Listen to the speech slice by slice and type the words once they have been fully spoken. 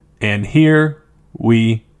And here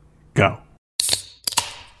we go.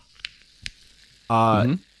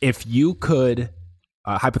 If you could,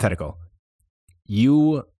 hypothetical,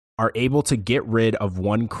 you are able to get rid of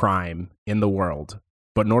one crime in the world,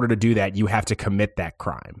 but in order to do that, you have to commit that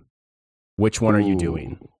crime. Which one are you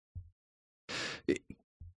doing?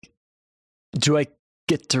 Do I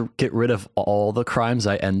get to get rid of all the crimes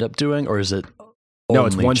I end up doing, or is it? No,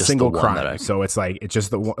 it's only one just single the one crime. So it's like it's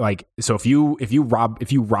just the one, like so if you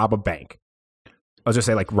rob a bank, let's just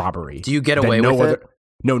say like robbery. Do you get away with it?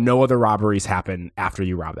 No other robberies happen after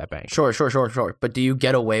you rob that bank. Sure. But do you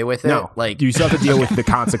get away with it? No, like you still have to deal with the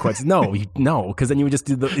consequences. No, because then you would just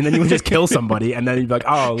and then you would just kill somebody, and then you'd be like,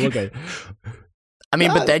 oh, look at. I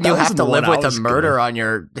mean, but then you have to live with a murder good. on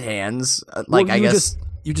your hands. Like Well, I guess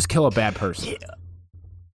you just kill a bad person.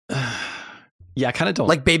 Yeah, I kind of don't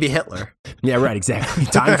like baby Hitler. Yeah, right. Exactly.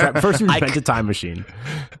 Time trap. First, we invent a time machine.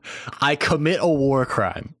 I commit a war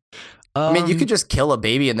crime. I mean, you could just kill a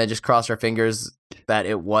baby and then just cross our fingers that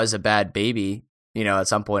it was a bad baby. You know, at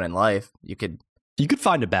some point in life, you could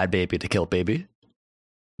find a bad baby to kill, baby.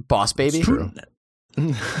 boss baby. True.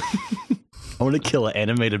 I want to kill an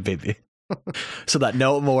animated baby so that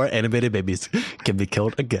no more animated babies can be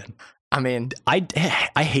killed again. I mean,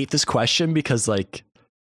 I hate this question because, like,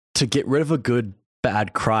 to get rid of a good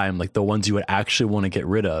bad crime, like the ones you would actually want to get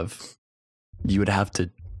rid of, you would have to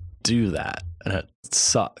do that, and it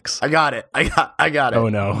sucks. I got it. I got it. Oh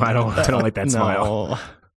no, I don't like that smile.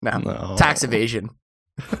 No. Tax evasion.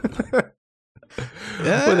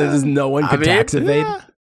 Well, there's no one could tax evade. Yeah.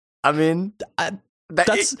 I mean,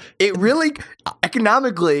 That's it really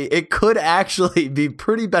economically it could actually be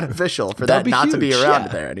pretty beneficial for that That'd be not to be huge, around yeah.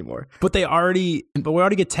 there anymore. But we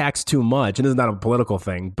already get taxed too much, and this is not a political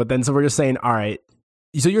thing. But then, so we're just saying, all right.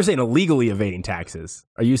 So you're saying illegally evading taxes?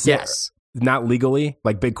 Are you saying Yes. not legally,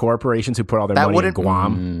 like big corporations who put all their That money in wouldn't-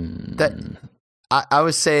 Guam? That I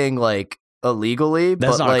was saying like illegally,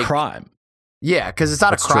 That's but not like a crime. yeah, because it's not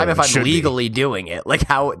That's a crime true. if It I'm should be. legally doing it. Like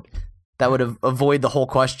how that would avoid the whole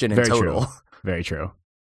question in Very total. true. Very true.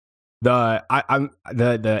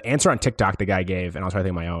 The answer on TikTok the guy gave, and I'll try to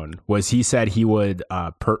think of my own, was he said he would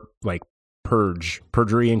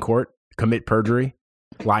perjury in court, commit perjury,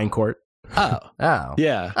 lie in court. Oh, Oh,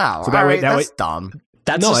 yeah. oh, So that all way- right, that that's way- dumb.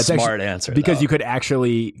 That's No, a it's smart actually- answer. Because though. you could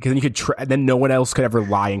actually, because then you could then no one else could ever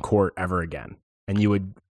lie in court ever again, and you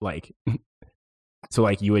would like, so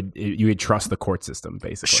like you would trust the court system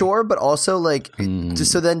basically. Sure, but also like, Mm.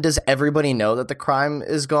 so then does everybody know that the crime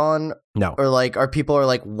is gone, No. or like, are people are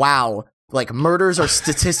like, wow, like murders are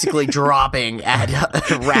statistically dropping at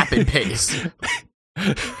a rapid pace.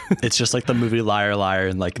 It's just like the movie Liar Liar,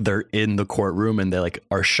 and like they're in the courtroom and they like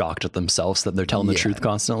are shocked at themselves that they're telling the Yeah. truth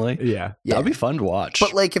constantly. Yeah. Yeah. That'd be fun to watch.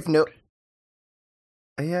 But like, if no,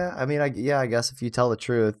 yeah, I mean, I guess if you tell the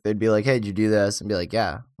truth, they'd be like, "Hey, did you do this?" And be like,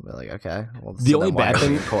 "Yeah." I'd be like, "Okay." Well, The only then why bad are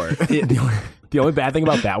we thing in court. the only bad thing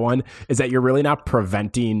about that one is that you're really not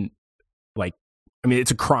preventing, like, I mean,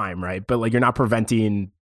 it's a crime, right? But like, you're not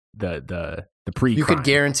preventing the pre. You could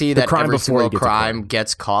guarantee The that crime every before you single get to crime court.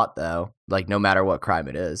 gets caught, though. Like, no matter what crime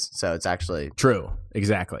it is, so it's actually True.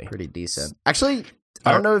 Exactly. pretty decent. Actually,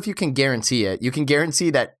 I don't know if you can guarantee it. You can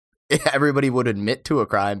guarantee that everybody would admit to a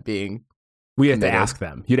crime being. We have to Committed. ask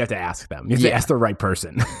them. You'd have to ask them. You have Yeah. to ask the right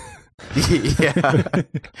person. Yeah.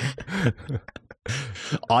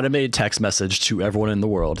 Automated text message to everyone in the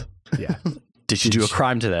world. Yeah. Did you do a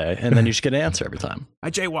crime today? And then you should get an answer every time. I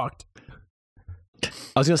jaywalked. I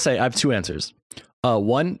was going to say, I have two answers.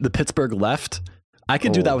 One, the Pittsburgh left. I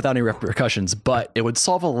could do that without any repercussions, but it would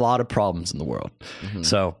solve a lot of problems in the world. Mhm.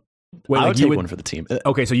 So Wait, I like would you take would- one for the team.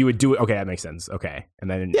 Okay, so you would do it. Okay, that makes sense. Okay, and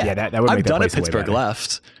then Yeah. that would make I've that done it place way Pittsburgh better.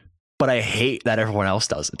 left, but I hate that everyone else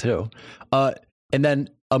does it too. And then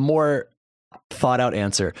a more thought out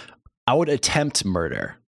answer, I would attempt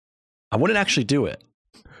murder. I wouldn't actually do it,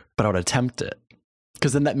 but I would attempt it.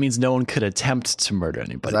 Because then that means no one could attempt to murder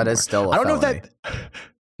anybody. That more. is still a I don't know if felony.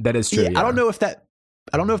 That is true. Yeah, I don't know if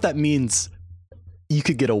that means you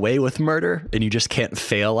could get away with murder and you just can't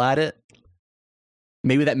fail at it.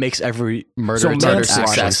 Maybe that makes every murder So attempt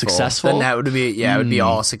manslaughter. actually successful. Then that would be it would be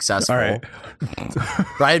all successful. All right.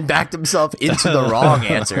 Ryan backed himself into the wrong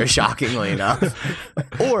answer, shockingly enough.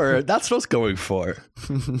 Or that's what I was going for.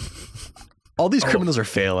 All these criminals are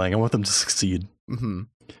failing. I want them to succeed. Mhm.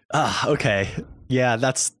 Okay. Yeah,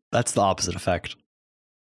 that's the opposite effect.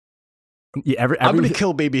 Yeah, I'm gonna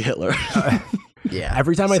kill baby Hitler. Yeah.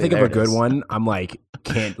 every time I See, think of there a it good is. one, I'm like,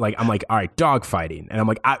 all right, dog fighting, and I'm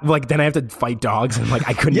like, then I have to fight dogs, and like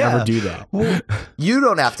I could Yeah. never do that. You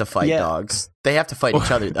don't have to fight Yeah. dogs. They have to fight each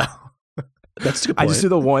other, though. That's a good I point. just do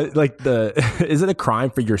the one like is it a crime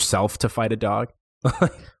for yourself to fight a dog?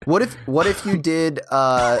 What if you did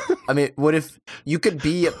what if you could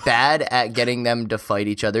be bad at getting them to fight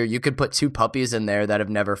each other? You could put two puppies in there that have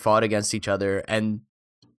never fought against each other, and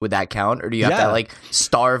would that count? Or do you have to like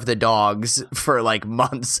starve the dogs for like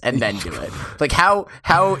months and then do it? Like how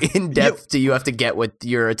in depth do you have to get with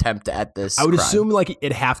your attempt at this? I would crime? assume like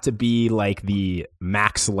it'd have to be like the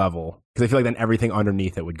max level, because I feel like then everything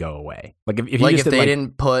underneath it would go away. Like if you like just if did, they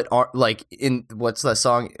didn't put like in what's that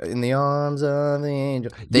song, In the Arms of the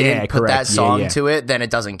Angel, they Yeah, didn't put correct. that song Yeah. to it, then it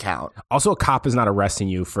doesn't count. Also, a cop is not arresting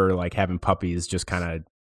you for like having puppies just kind of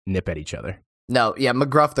nip at each other. No, yeah,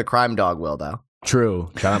 McGruff the crime dog will though. True.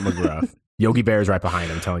 Shout out McGruff. Yogi Bear's right behind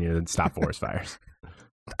him telling you to stop forest fires.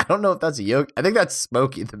 I don't know if that's a Yogi. I think that's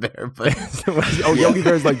Smokey the Bear, but Oh, Yogi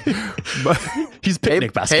Bear's like, He's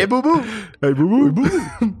picnic basket. hey, boo boo. hey, boo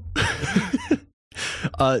boo.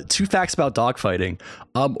 2 facts about dogfighting.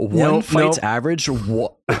 One fight's average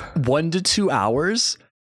 1 to 2 hours.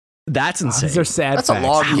 That's insane. These are sad That's facts. a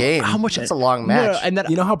long game. How much? That's a long No, match. and then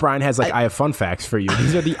You know how Brian has like, I have fun facts for you.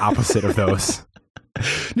 These are the opposite of those.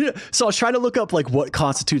 So I was trying to look up like what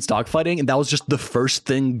constitutes dogfighting, and that was just the first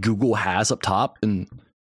thing Google has up top, and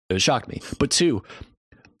it shocked me. But 2,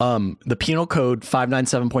 the Penal Code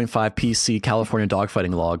 597.5 PC California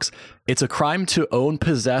dogfighting logs. It's a crime to own,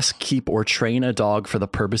 possess, keep, or train a dog for the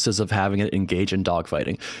purposes of having it engage in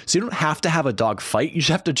dogfighting. So you don't have to have a dog fight. You just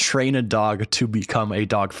have to train a dog to become a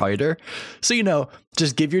dog fighter. So,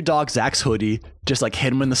 just give your dog Zach's hoodie, just like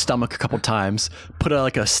hit him in the stomach a couple times, put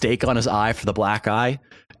a stake on his eye for the black eye,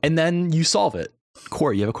 and then you solve it.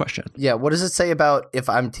 Corey, you have a question. Yeah, what does it say about if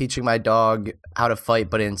I'm teaching my dog how to fight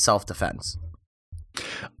but in self-defense?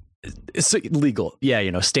 It's legal.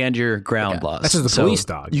 Yeah, stand your ground laws. That's just the So police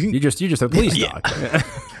dog. You can, You're just a police Yeah. dog.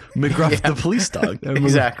 McGruff the police dog.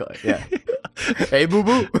 Exactly, yeah. Hey, boo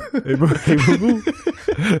boo. Hey, boo, hey, boo, boo.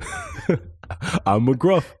 I'm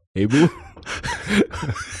McGruff. Hey, boo.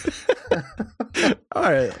 All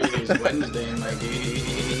right.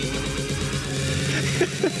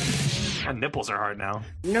 My nipples are hard now.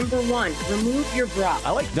 Number 1, remove your bra.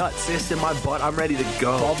 I like nuts. Fist in my butt. I'm ready to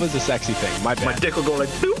go. Vulva's a sexy thing. My My bad. dick will go like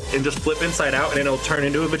boop and just flip inside out, and then it'll turn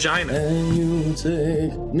into a vagina.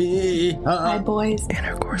 Hi, boys.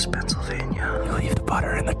 Intercourse, Pennsylvania. You leave the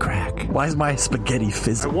butter in the crack. Why is my spaghetti I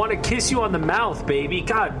fizzy? want to kiss you on the mouth, baby.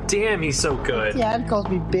 God damn, he's so good. Dad calls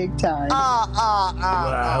me big time. Awkward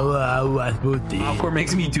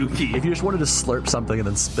makes me dookie. If you just wanted to slurp something and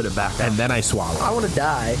then spit it back And then I swallow. I want to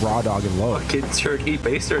die. Raw dog and low. Kid turkey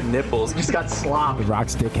based or nipples. Just got slop. The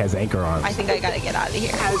Rock's dick has anchor arms. I think I gotta get out of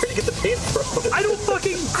here. Where to get the paint from? I don't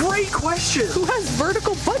fucking. Great question. Who has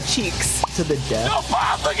vertical butt cheeks? To the death. No,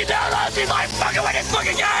 Bob, looking down on me like fucking with this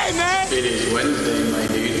fucking game, man. It is Wednesday, my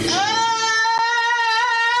dude.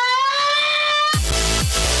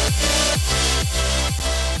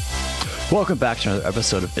 Welcome back to another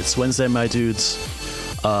episode of It's Wednesday, my dudes.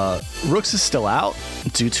 Rooks is still out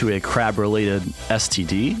due to a crab-related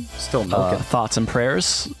STD. Still milking. Thoughts and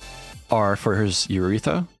prayers are for his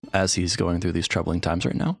urethra as he's going through these troubling times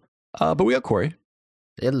right now. But we got Corey.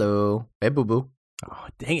 Hello. Hey, boo boo. Oh,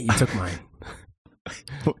 dang it. You took mine.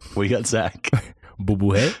 We got Zach. Boo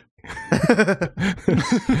boo head.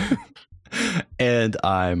 And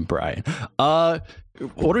I'm Brian.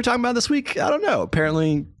 What are we talking about this week? I don't know.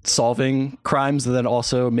 Apparently solving crimes and then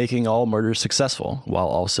also making all murders successful while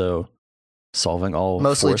also solving all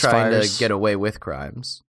Mostly forest trying fires. to get away with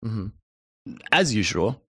crimes. Mm-hmm. As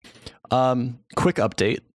usual. Quick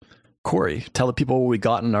update. Corey, tell the people what we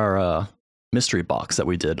got in our mystery box that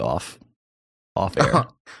we did off air.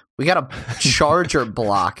 We got a charger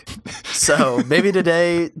block. So maybe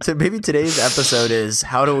today's episode is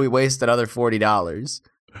how do we waste another $40?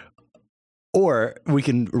 Or we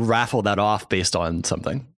can raffle that off based on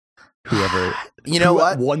something. Whoever You know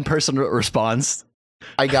what? One person responds.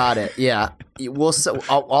 I got it. Yeah,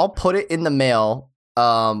 I'll put it in the mail.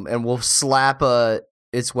 And we'll slap a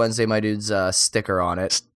 "It's Wednesday, my dudes" sticker on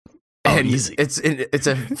it. Oh, And easy. It's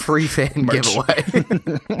a free fan Merch. giveaway.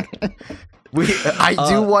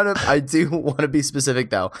 I do want to be specific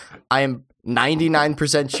though. I am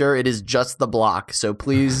 99% sure it is just the block. So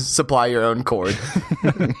please supply your own cord.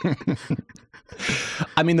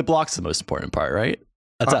 I mean, the block's the most important part, right?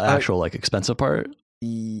 That's the actual expensive part.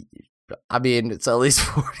 I mean, it's at least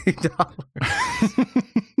 $40.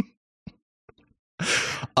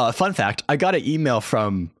 Fun fact: I got an email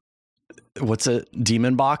from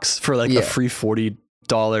Demon Box for a free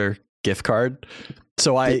 $40 gift card.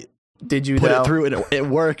 So I Did you put know? it through and it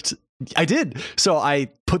worked. I did. So I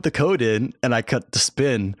put the code in and I cut the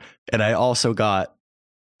spin, and I also got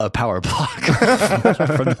a power block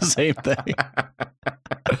from the same thing.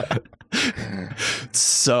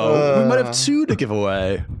 So we might have 2 to give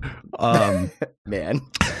away. Man,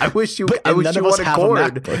 I wish you. But I wish none you of us won a have a cord.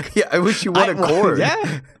 MacBook. Yeah, I wish you won a cord.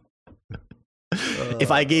 Yeah.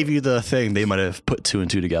 If I gave you the thing, they might have put 2 and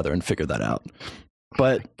 2 together and figured that out.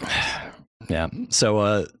 But yeah,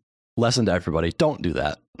 so lesson to everybody: don't do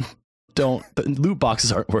that. Don't. The loot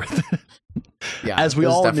boxes aren't worth it. Yeah, as we it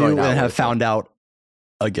was all definitely knew not and have worth it. found out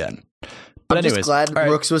again. But I'm anyways, just glad all right.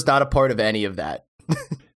 Rooks was not a part of any of that.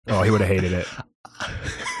 Oh, he would have hated it.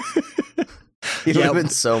 He would Yeah. have been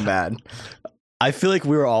so mad. I feel like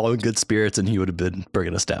we were all in good spirits, and he would have been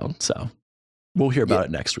bringing us down. So we'll hear about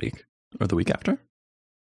it next week or the week after,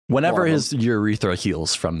 whenever Well, his urethra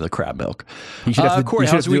heals from the crab milk. He should have to, Corey, he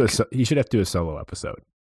should how's have to do week? he should have to do a solo episode.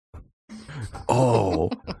 Oh,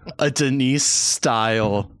 a Denise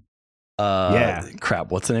style. Yeah.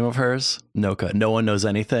 Crap. What's the name of hers? Noka. No one knows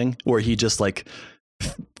anything. Where he just like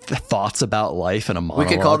thoughts about life in a We monologue.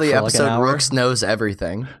 could call the for, like, an episode hour. "Rooks Knows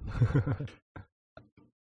Everything."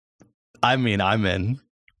 I mean, I'm in.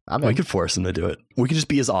 I'm We in. could force him to do it. We could just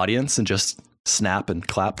be his audience and just snap and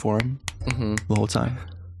clap for him Mhm. the whole time.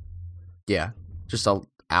 Yeah, just a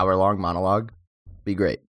hour-long monologue. Be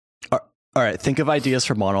great. All right. Think of ideas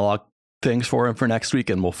for monologue things for him for next week,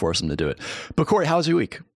 and we'll force him to do it. But Corey, how was your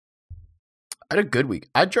week? I had a good week.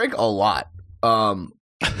 I drank a lot.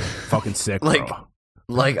 Fucking sick, Like- bro.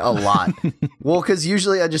 Like a lot. Well, because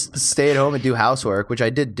usually I just stay at home and do housework, which I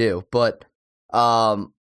did do. But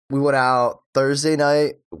we went out Thursday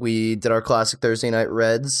night. We did our classic Thursday night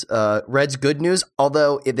Reds. Reds good news.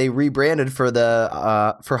 Although they rebranded for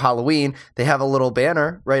the for Halloween, they have a little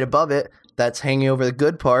banner right above it that's hanging over the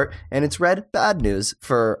good part, and it's red bad news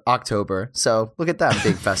for October. So look at that,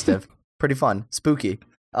 big festive, pretty fun, spooky.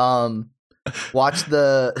 Watch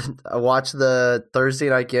the Thursday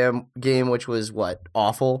night game, which was what,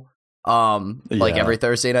 awful. Like Yeah. every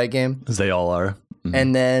Thursday night game. As they all are. Mhm.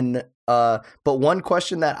 And then but one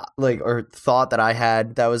question that or thought that I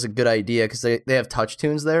had that was a good idea, because they have touch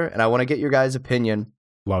tunes there, and I want to get your guys' opinion.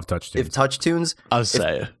 Love touch tunes. If touch tunes, I would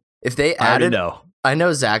say, if they I already added, know. I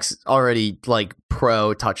know Zach's already like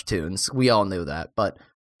pro touch tunes. We all knew that,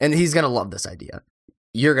 and he's gonna love this idea.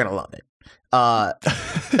 You're gonna love it.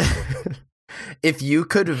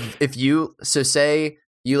 So say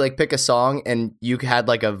you like pick a song and you had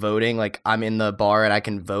like a voting, like I'm in the bar and I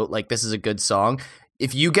can vote, like this is a good song.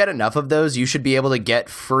 If you get enough of those, you should be able to get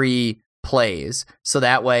free plays. So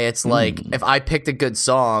that way it's like if I picked a good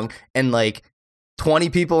song and like 20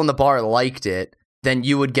 people in the bar liked it, then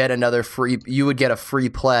you would get a free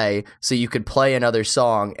play, so you could play another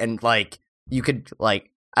song, and like you could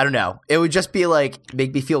like, I don't know. It would just be like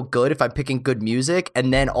make me feel good if I'm picking good music.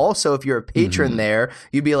 And then also if you're a patron there,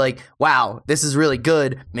 you'd be like, wow, this is really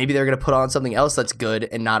good. Maybe they're going to put on something else that's good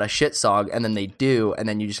and not a shit song. And then they do. And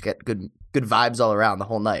then you just get good vibes all around the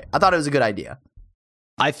whole night. I thought it was a good idea.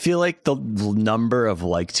 I feel like the number of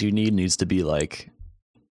likes you need needs to be like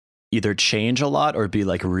either change a lot or be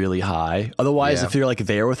like really high. Otherwise, Yeah. if you're like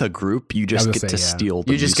there with a group, you just I was get gonna to say, yeah. steal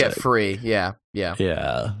the You just get music. free. Yeah. Yeah.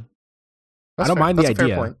 Yeah. I don't mind the That's a fair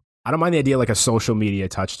idea. point. I don't mind the idea like a social media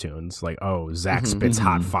touch tunes. Like, oh, Zach Mhm. spits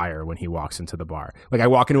hot fire when he walks into the bar. Like I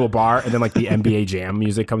walk into a bar and then like the NBA Jam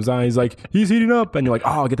music comes on. He's like, he's heating up. And you're like,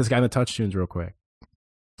 oh, I'll get this guy in the touch tunes real quick.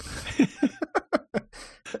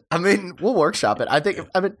 I mean, we'll workshop it.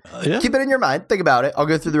 Yeah. Keep it in your mind. Think about it. I'll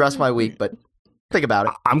go through the rest of my week, but think about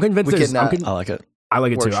it. I'm convinced We there's, can, I like it. I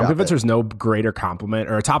like it too. I'm workshop convinced it. there's no greater compliment,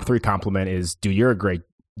 or a top 3 compliment is, dude, you're a great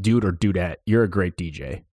dude or dudette. You're a great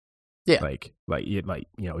DJ. Yeah. Like you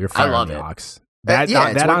know, you're firing love the it. aux. That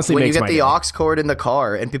it's honestly when makes you get my the day. aux cord in the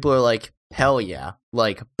car and people are like, hell yeah,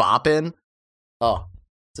 like bopping. Oh,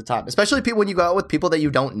 it's a time. Especially people when you go out with people that you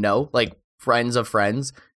don't know, like friends of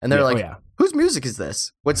friends, and they're Yeah, oh like, yeah. whose music is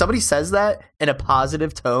this? When somebody says that in a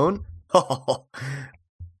positive tone,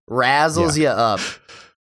 razzles you up.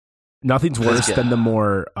 Nothing's worse good. than the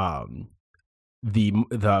more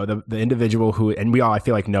the individual who, and we all I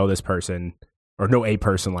feel like know this person or know a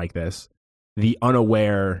person like this, the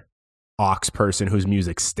unaware aux person whose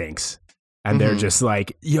music stinks. And they're Mhm. just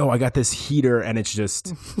like, yo, I got this heater, and it's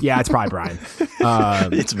just, yeah, it's probably Brian.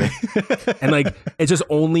 It's me. And like, it's just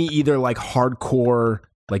only either like hardcore,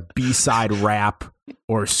 like B-side rap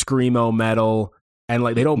or screamo metal. And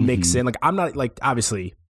like, they don't mix in. Like, I'm not like,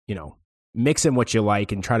 obviously, you know, mix in what you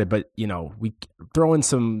like and try to, but you know, we throw in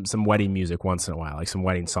some wedding music once in a while, like some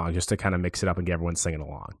wedding songs, just to kind of mix it up and get everyone singing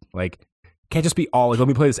along. Like, can't just be all like, let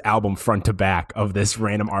me play this album front to back of this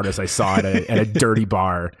random artist I saw at a dirty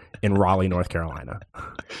bar in Raleigh, North Carolina.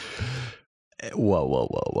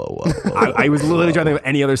 Whoa. I was literally trying to think of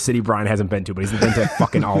any other city Brian hasn't been to, but he's been to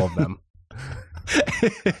fucking all of them.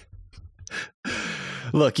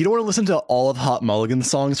 Look, you don't want to listen to all of Hot Mulligan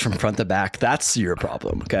songs from front to back. That's your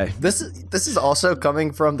problem, okay? This is also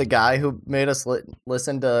coming from the guy who made us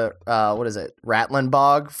listen to what is it, Rattling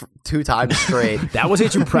Bog 2 times straight. That was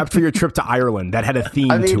what you prepped for your trip to Ireland. That had a theme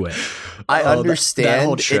to it. I that understand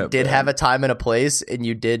whole trip, it did man. have a time and a place, and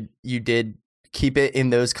you did keep it in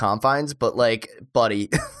those confines, but like, buddy,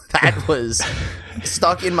 that was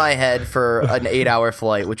stuck in my head for an 8-hour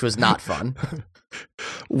flight, which was not fun.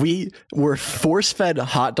 We were force-fed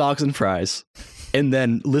hot dogs and fries and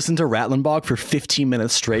then listened to Rattling Bog for 15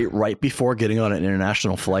 minutes straight right before getting on an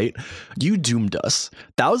international flight. You doomed us.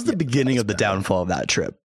 That was the beginning of the downfall of that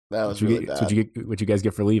trip. That was really bad. What you guys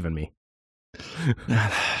get for leaving me? All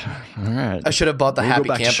right. I should have bought the We'll go Happy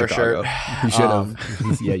back to Camper Chicago. shirt. You should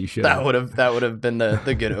have. Yeah, you should. That would have been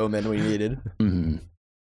the good omen we needed. Mhm.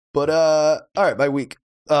 But all right, my week.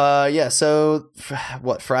 Yeah, so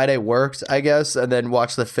what, Friday worked, I guess, and then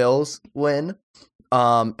watched the Phils win.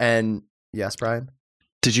 And yes, Brian.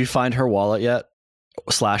 Did you find her wallet yet? /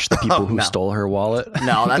 the people who no. stole her wallet?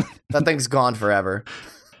 No, that thing's gone forever.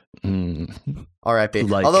 All right, babe.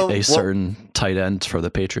 Like Although, a certain tight end for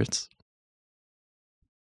the Patriots.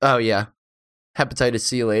 oh yeah, hepatitis.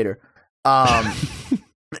 See you later.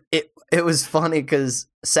 It was funny because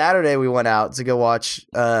Saturday we went out to go watch.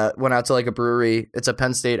 Went out to like a brewery. It's a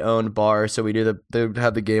Penn State owned bar, so we they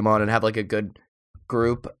have the game on and have like a good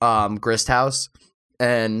group. Grist House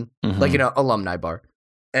and like alumni bar,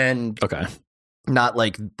 and Okay. not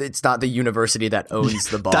like it's not the university that owns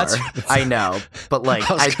the bar. That's- I know, but like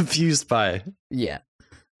I was confused by yeah.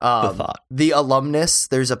 the thought. The alumnus.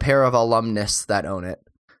 There's a pair of alumnus that own it.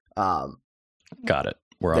 Got it.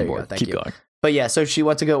 We're There on you go. board. Thank Keep you. going. But yeah, so she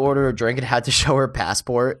went to go order a drink and had to show her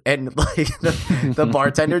passport, and like the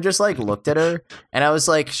bartender just like looked at her, and I was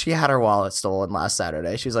like, she had her wallet stolen last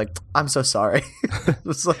Saturday. She's like, I'm so sorry.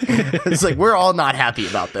 it's like we're all not happy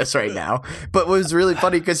about this right now. But it was really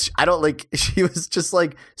funny because she was just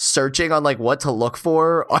like searching on like what to look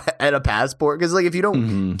for at a passport, because like if you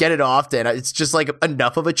don't get it often, it's just like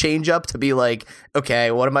enough of a change up to be like,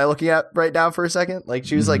 okay, what am I looking at right now for a second? Like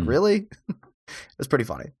she was like, really? It was pretty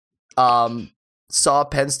funny. Saw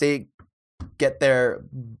Penn State get their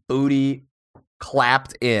booty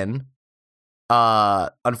clapped in.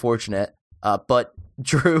 Unfortunate. But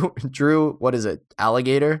Drew, what is it?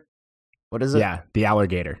 Alligator? What is it? Yeah, the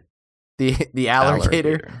alligator. The alligator.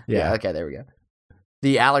 Alligator. Yeah. Okay, there we go.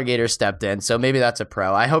 The alligator stepped in, so maybe that's a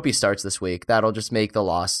pro. I hope he starts this week. That'll just make the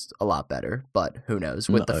loss a lot better. But who knows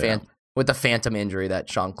with with the phantom injury that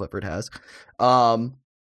Sean Clifford has.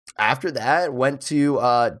 After that, went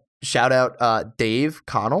to shout out Dave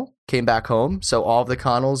Connell came back home. So all of the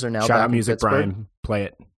Connells are now Shout back out in music, Pittsburgh. Brian. Play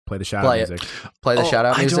it. Play the shout Play out it. music. Play the shout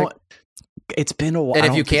out music. It's been a while. And I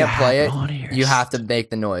if you don't think can't I play have it, on here. you have to make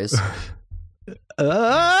the noise.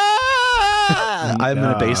 I'm in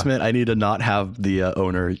a basement. I need to not have the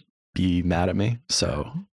owner be mad at me.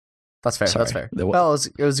 So That's fair. Sorry. That's fair. There wa- Well,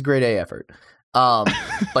 it was a grade A effort.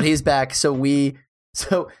 But he's back. So we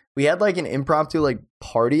had like an impromptu like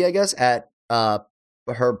party, I guess, at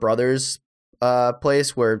her brother's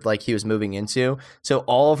place where like he was moving into. So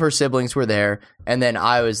all of her siblings were there, and then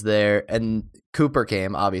I was there, and Cooper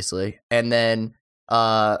came, obviously, and then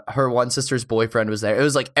her one sister's boyfriend was there. It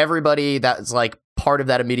was like everybody that's like part of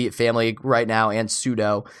that immediate family right now, and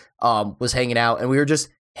Pseudo was hanging out, and we were just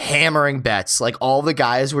hammering bets. Like all the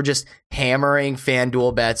guys were just hammering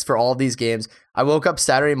FanDuel bets for all these games. I woke up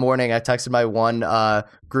Saturday morning. I texted my one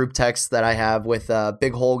group text that I have with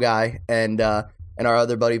Big Hole Guy and our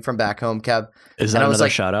other buddy from back home, Kev. is And that I was another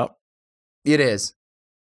like, shout out? It is.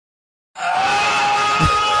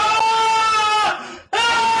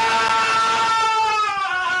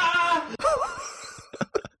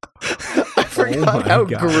 I forgot my how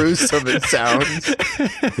God. gruesome it sounds.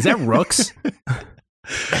 Is that Rooks?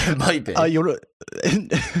 It might be.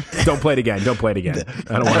 Don't play it again. Don't play it again.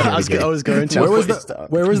 I don't want to hear it again. I was going to. Where was Please the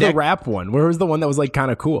don't. Where was the rap one? Where was the one that was like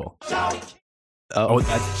kind of cool? Oh,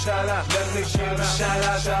 That's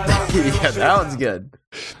Yeah, that one's good.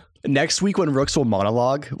 next week when Rooks will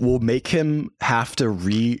monologue, we'll make him have to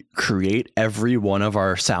recreate every one of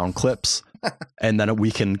our sound clips, and then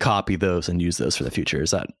we can copy those and use those for the future.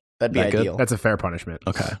 Is that That'd be That good? ideal. a fair punishment.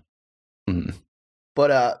 okay? Mhm.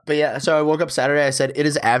 But yeah, so I woke up Saturday. I said, it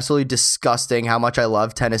is absolutely disgusting how much I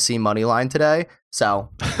love Tennessee money line today. So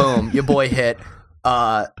boom, your boy hit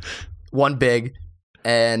one big.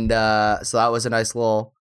 And so that was a nice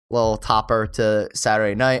little topper to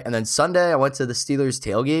Saturday night. And then Sunday I went to the Steelers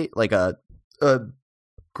tailgate. Like a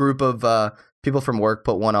group of people from work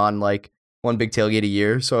put one on, like one big tailgate a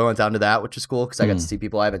year. So I went down to that, which is cool because I got to see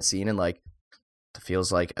people I haven't seen in like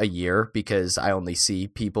feels like a year because I only see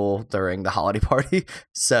people during the holiday party.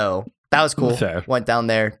 So that was cool. Fair. Went down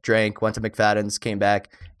there, drank, went to McFadden's, came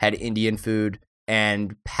back, had Indian food,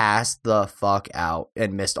 and passed the fuck out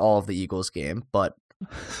and missed all of the Eagles game. But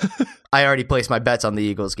I already placed my bets on the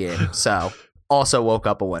Eagles game, so also woke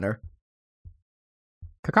up a winner.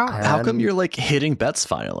 How come you're like hitting bets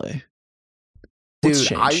finally? What's Dude,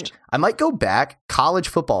 changed? I might go back. College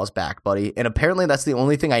football is back, buddy. And apparently that's the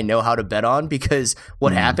only thing I know how to bet on because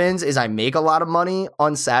what happens is I make a lot of money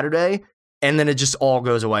on Saturday and then it just all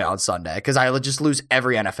goes away on Sunday because I just lose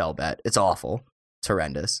every NFL bet. It's awful. It's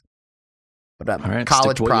horrendous. But I'm All right,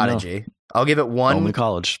 college stick to what you know. prodigy. I'll give it one Only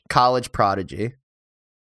college. prodigy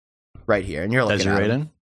right here. And you're looking As your at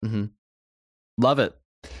rating? Mm-hmm. Love it.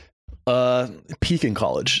 Peak in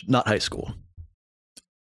college, not high school.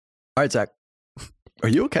 All right, Zach. Are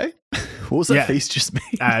you okay? What was that Yeah. face just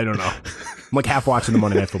made? I don't know. I'm like half watching the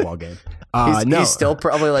Monday Night Football game. He's still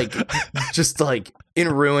probably like just like in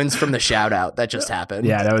ruins from the shout out that just happened.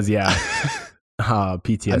 Yeah, that was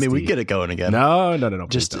PTSD. I mean, we get it going again. No.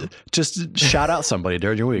 please Just don't. shout out somebody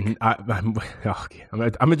during your week. I'm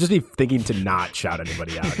gonna just be thinking to not shout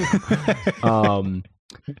anybody out.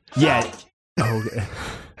 Yeah. Okay.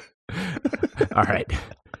 All right.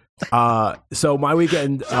 So my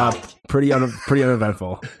weekend pretty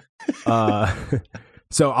uneventful.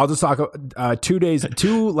 So I'll just talk 2 days,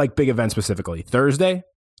 two like big events specifically. Thursday,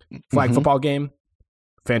 flag football game,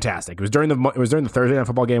 fantastic. It was during the Thursday night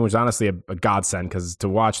football game, which was honestly a godsend because to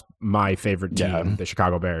watch my favorite team, the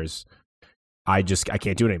Chicago Bears, I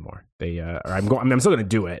can't do it anymore. I'm still going to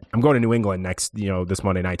do it. I'm going to New England this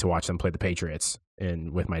Monday night to watch them play the Patriots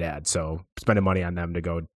with my dad. So spending money on them to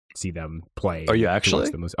go see them play. Are you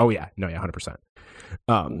actually? Oh yeah, 100%.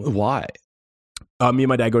 Why? Me and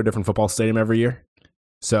my dad go to a different football stadium every year.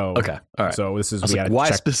 So Okay, all right. So this is I was like,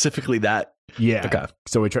 why specifically that? Yeah. Okay.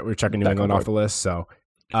 So we're checking New England off the list. So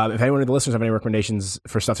if anyone of the listeners have any recommendations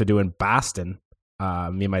for stuff to do in Boston,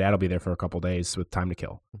 me and my dad will be there for a couple days with time to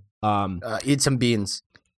kill. Eat some beans.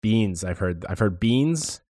 Beans. I've heard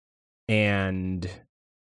beans and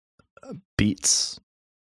Beets.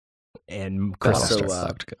 Christmas.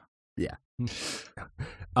 Also, yeah.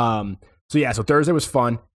 So Thursday was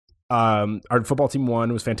fun. Our football team won.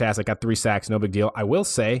 It was fantastic. Got 3 sacks. No big deal. I will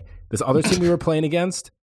say this other team we were playing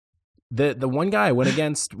against, the one guy I went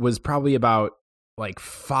against was probably about like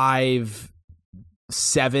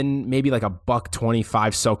 5'7", maybe like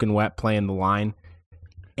 $125 soaking wet playing the line.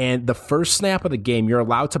 And the first snap of the game, you're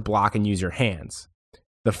allowed to block and use your hands.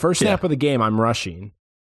 The first snap of the game, I'm rushing.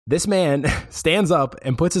 This man stands up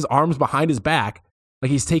and puts his arms behind his back like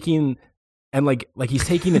he's taking he's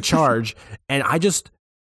taking a charge, and I just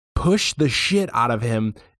push the shit out of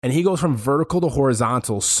him, and he goes from vertical to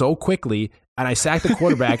horizontal so quickly, and I sack the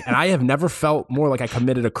quarterback, and I have never felt more like I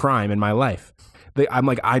committed a crime in my life. I'm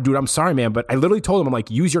like, dude, I'm sorry, man, but I literally told him, I'm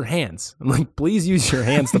like, use your hands. I'm like, please use your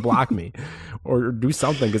hands to block me, or do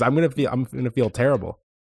something because I'm gonna feel terrible.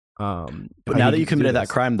 But now that you committed that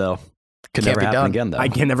crime, though, could never happen again. Though I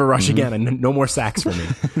can never rush again, and no more sacks for me.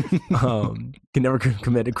 Can never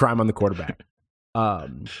commit a crime on the quarterback.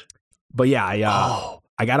 But yeah, I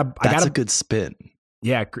got a good spin.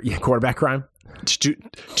 Yeah, quarterback crime.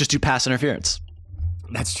 Just do pass interference.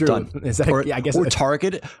 That's true. Done. Is that I guess or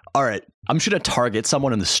target. All right, I'm just gonna target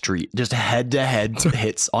someone in the street. Just head-to-head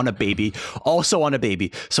hits on a baby, also on a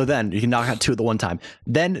baby. So then you can knock out 2 at the one time.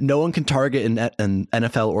 Then no one can target in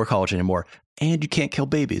NFL or college anymore, and you can't kill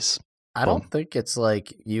babies. I don't think it's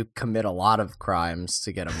like you commit a lot of crimes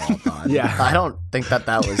to get them all done. Yeah. I don't think that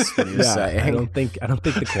was what he was saying. I don't think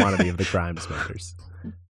the quantity of the crimes matters.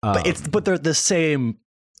 But they're the same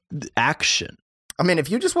action. I mean,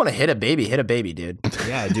 if you just want to hit a baby, dude.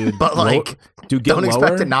 Yeah, dude. But like, dude, don't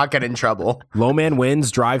expect to not get in trouble. Low man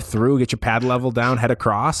wins, drive through, get your pad level down, head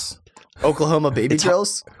across. Oklahoma baby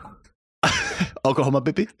drills. Oklahoma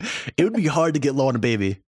baby. It would be hard to get low on a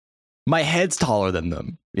baby. My head's taller than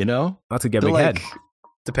them, you know? That's a big head.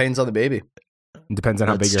 Depends on the baby. It depends on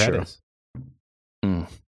how big your head is.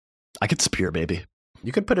 I could spear a baby.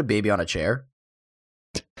 You could put a baby on a chair.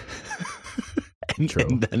 True.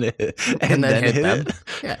 And then hit them. it.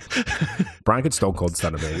 Yeah. Brian could stone cold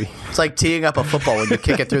stun a baby. It's like teeing up a football when you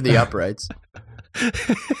kick it through the uprights.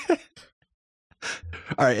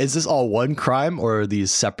 All right, is this all one crime or are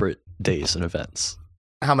these separate days and events?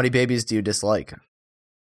 How many babies do you dislike?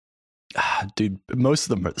 Dude, most of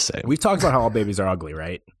them are the same. We've talked about how all babies are ugly,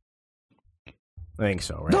 right? I think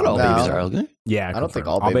so, right? Not all No. babies are ugly. Yeah, I don't think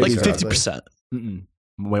confirmed. all babies Like are 50%. Mm-mm.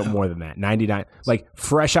 Way more than that. 99, like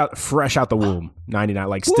fresh out the womb. 99,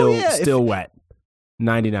 like still Well, yeah, wet.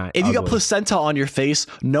 $99. If you got Ugly. placenta on your face,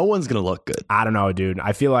 no one's gonna look good. I don't know, dude.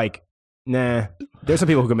 I feel like, nah. There's some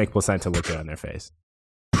people who can make placenta look good on their face.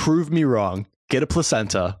 Prove me wrong. Get a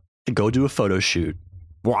placenta and go do a photo shoot.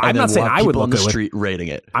 Well, And I'm then not saying we'll have I would people on look the good. street rating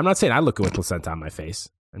it. I'm not saying I look good with placenta on my face.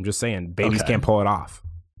 I'm just saying babies Okay. can't pull it off.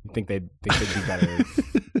 You think they'd be better?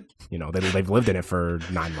 You know, they've lived in it for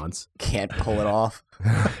 9 months. Can't pull it off.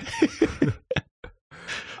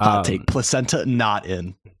 Hot take: placenta not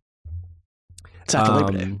in. It's after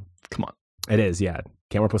Labor Day. Come on. It is, yeah.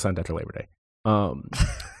 Can't wear placenta after Labor Day.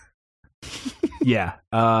 Yeah.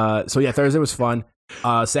 So yeah, Thursday was fun.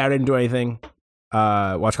 Saturday didn't do anything.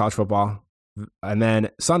 Watch college football. And then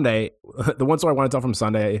Sunday, the one story I want to tell from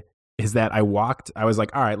Sunday is that I was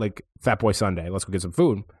like, all right, like Fat Boy Sunday, let's go get some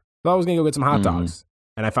food. So I was going to go get some hot dogs.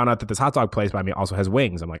 And I found out that this hot dog place by me also has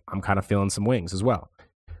wings. I'm like, I'm kind of feeling some wings as well.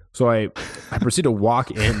 So I proceed to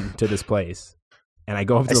walk into this place and I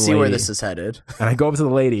go up to I the see lady. where this is headed. And I go up to the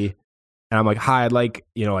lady and I'm like, hi, I'd like,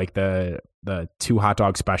 like the 2 hot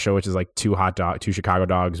dog special, which is like 2 Chicago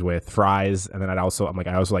dogs with fries. And then I also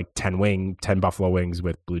like 10 buffalo wings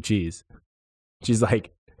with blue cheese. She's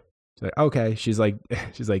like, okay. She's like, do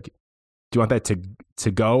you want that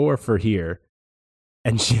to go or for here?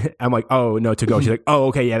 And I'm like, oh no, to go. She's like, oh,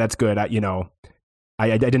 okay. Yeah, that's good. I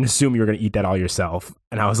didn't assume you were going to eat that all yourself.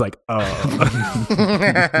 And I was like, oh.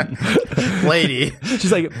 Lady.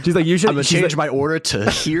 She's like, you should. I'm gonna she's change like, my order to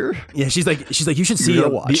here. Yeah, she's like, you should see. You're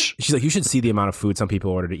gonna watch. She's like, you should see the amount of food some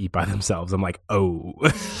people order to eat by themselves. I'm like, oh,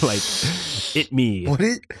 like, it me.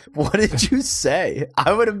 What did you say?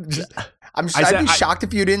 I would have just. I'd be shocked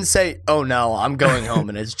if you didn't say, "Oh no, I'm going home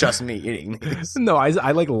and it's just me eating these." No, I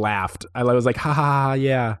like laughed. I was like, ha ha ha,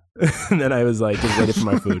 yeah. And then I was like, just waiting for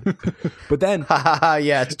my food. But then, Ha ha ha!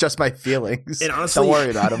 Yeah, it's just my feelings. it honestly, Don't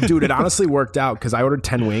worry about them, dude. It honestly worked out because I ordered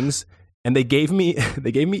 10 wings. And they gave me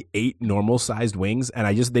 8 normal sized wings,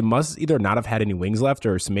 and they must either not have had any wings left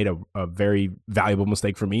or made a very valuable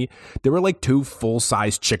mistake for me. There were like 2 full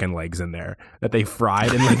sized chicken legs in there that they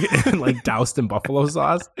fried and like doused in buffalo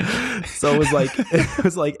sauce. So it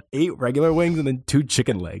was like 8 regular wings and then 2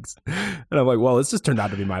 chicken legs. And I'm like, well, this just turned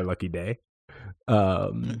out to be my lucky day.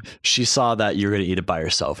 She saw that you were gonna eat it by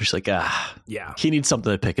yourself. She's like, Yeah, he needs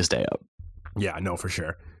something to pick his day up. yeah, no, for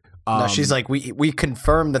sure. No, she's like, we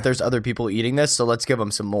confirmed that there's other people eating this, so let's give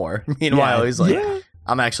them some more. Meanwhile, he's like,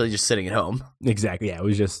 I'm actually just sitting at home. Exactly. Yeah, it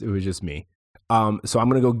was just me. So I'm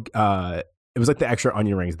gonna go. It was like the extra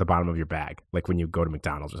onion rings at the bottom of your bag, like when you go to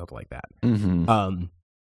McDonald's or something like that. Mm-hmm.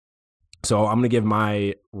 So I'm gonna give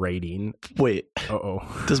my rating. Wait,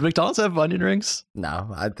 does McDonald's have onion rings?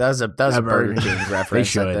 No, that was a Burger King reference.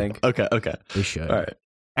 should. I think. Okay. They should. All right.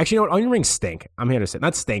 Actually, you know what? Onion rings stink. I'm here to say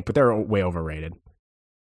not stink, but they're way overrated.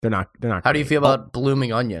 They're not. How do you great. feel about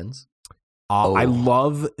blooming onions? I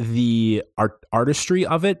love the artistry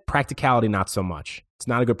of it. Practicality, not so much. It's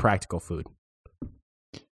not a good practical food.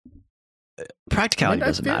 Practicality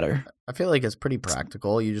doesn't matter. I feel like it's pretty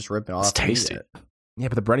practical. You just rip it off. It's and eat tasty. it. Yeah,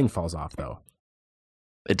 but the breading falls off though.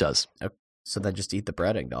 It does. So then just eat the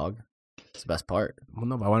breading, dog. It's the best part. Well,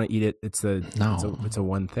 no, but I want to eat it. It's a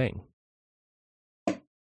one thing.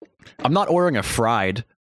 I'm not ordering a fried.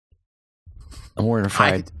 I'm ordering a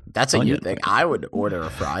fried. That's a onion. you thing. I would order a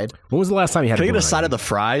fried. When was the last time you had? Can I get a blue side onion? of the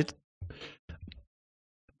fried?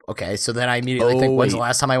 Okay, so then I immediately think, when's the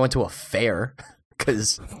last time I went to a fair?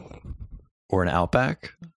 Because Or an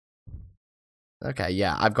Outback? okay,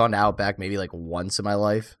 yeah, I've gone to Outback maybe like once in my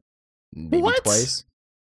life, maybe What? twice.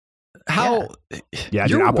 How? Yeah, You're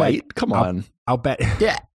dude, Outback- white. Come on. I'll bet.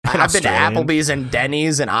 Yeah, An I've been to Australian. Applebee's and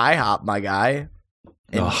Denny's and IHOP, my guy,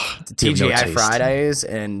 and Ugh, you have no TGI taste. Fridays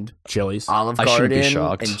and Chili's. Olive I shouldn't be Garden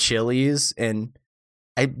shocked. and Chili's, and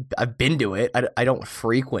I've been to it. I don't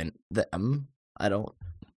frequent them. I don't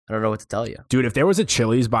know what to tell you. Dude, if there was a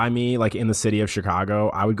Chili's by me, like in the city of Chicago,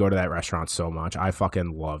 I would go to that restaurant so much. I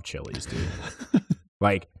fucking love Chili's, dude.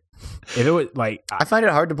 Like, if it was like I find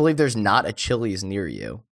it hard to believe there's not a Chili's near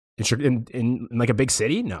you. in like a big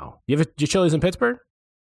city, no. You have a Chili's in Pittsburgh,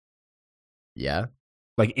 Yeah.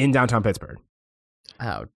 like in downtown Pittsburgh.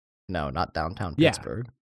 Oh no, not downtown Yeah. Pittsburgh.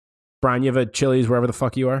 Brian, you have a Chili's wherever the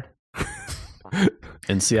fuck you are,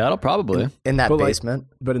 In Seattle, probably. In that But, like, basement.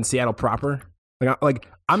 but in Seattle proper.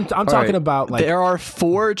 I'm talking right. about like There are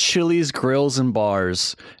 4 Chili's grills and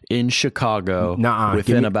bars in Chicago Nuh-uh. Give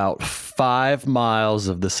within me- about 5 miles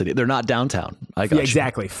of the city. They're not downtown. I got yeah, you.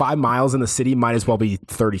 exactly 5 miles in the city might as well be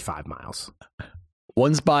 35 miles.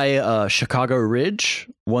 One's by Chicago Ridge.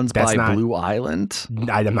 One's That's by not- Blue Island.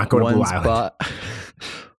 I'm not going to Blue One's Island.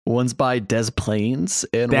 one's by Des Plaines,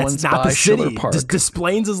 and That's one's not by the Schiller city. Park. Des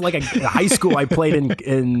Plaines is like a high school I played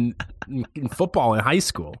in football in high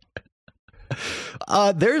school.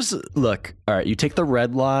 Look, all right, you take the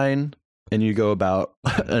red line and you go about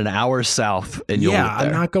an hour south and you'll Yeah, get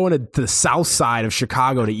there. I'm not going to the south side of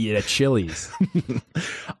Chicago to eat at Chili's.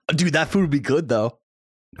 Dude, that food would be good though.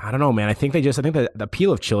 I don't know, man. I think the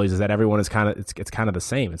appeal of Chili's is that everyone is kind of it's kind of the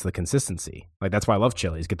same. It's the consistency. Like that's why I love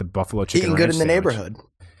Chili's. Get the buffalo chicken. Eating good ranch in the sandwich. neighborhood.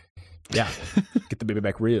 Yeah, get the baby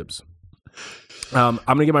back ribs. I'm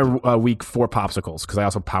gonna get my week 4 popsicles because I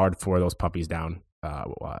also powered 4 of those puppies down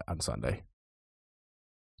on Sunday.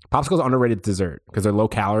 Popsicles underrated dessert because they're low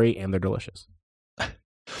calorie and they're delicious.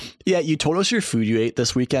 Yeah, you told us your food you ate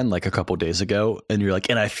this weekend like a couple days ago, and you're like,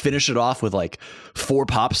 and I finished it off with like 4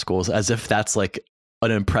 popsicles, as if that's like an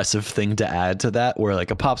impressive thing to add to that, where like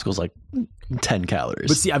a popsicle's like 10 calories.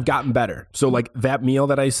 But see, I've gotten better. So like that meal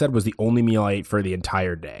that I said was the only meal I ate for the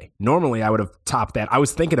entire day. Normally I would have topped that. I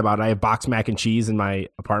was thinking about it. I have boxed mac and cheese in my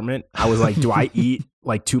apartment. I was like, do I eat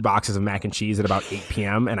like 2 boxes of mac and cheese at about 8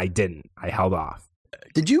 p.m.? And I didn't. I held off.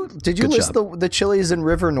 Did you Good list job. the Chili's in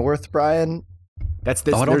River North, Brian? That's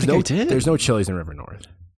this. Oh, I don't there's think no, I did. There's no Chili's in River North.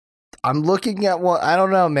 I'm looking at one. I don't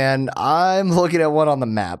know, man. I'm looking at one on the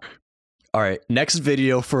map. All right, next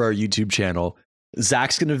video for our YouTube channel.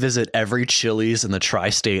 Zach's going to visit every Chili's in the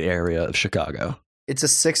tri-state area of Chicago. It's a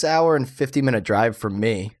 6-hour and 50-minute drive from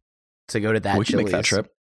me to go to that We can Chili's. make that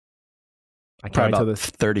trip. I can't Probably tell about this.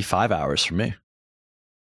 35 hours from me.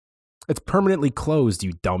 It's permanently closed,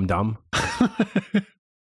 you dumb.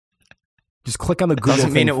 Just click on the Google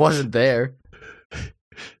Doesn't mean thing. it wasn't there.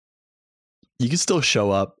 You can still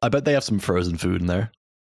show up. I bet they have some frozen food in there.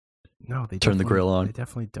 No, they Turn the definitely- grill on. They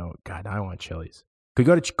definitely don't. God, I want Chili's. Could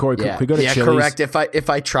we go to Corey? Yeah, Could we go to yeah, Chili's? correct. If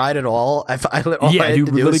I tried it all, all Yeah, I had you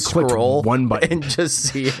to do literally is clicked scroll one button. and just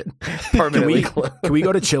see it Can permanently we, closed. can we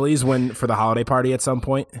go to Chili's for the holiday party at some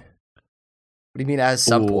point? What do you mean at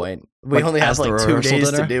some Ooh, point? We like only have as the like 2 rehearsal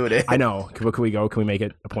days dinner? to do it. I know. Can we go? Can we make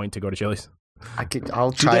it a point to go to Chili's?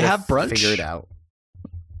 I'll Do try they to have brunch? figure it out.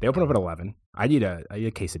 They open up at 11. I need a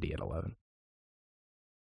quesadilla at 11.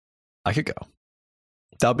 I could go.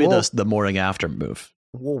 That'll be Well- the morning after move.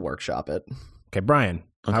 We'll workshop it. Okay, Brian.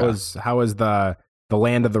 Okay. How is the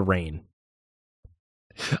land of the rain?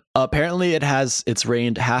 Apparently, it's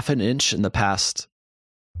rained half an inch in the past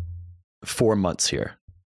 4 months here.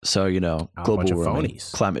 So, A global bunch of warming,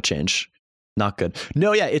 phonies. climate change, not good.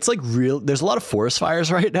 No, yeah, it's like real. There's a lot of forest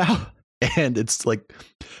fires right now, and it's like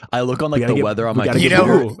I look on like the weather on my gotta You get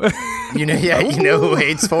know- computer. You know who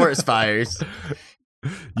hates forest fires?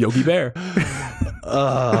 Yogi Bear.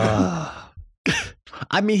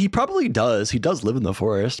 I mean, he probably does. He does live in the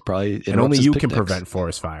forest, probably. And only interrupts his you can picnics. prevent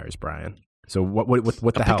forest fires, Brian. So what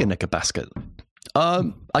the A hell? picnic basket.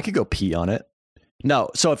 I could go pee on it. No,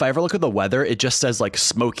 so if I ever look at the weather, it just says like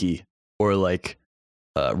smoky or like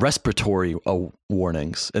respiratory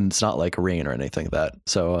warnings, and it's not like rain or anything like that.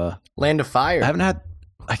 So Land of Fire. I haven't had.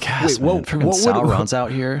 I guess. Wait, Man, freaking Sauron's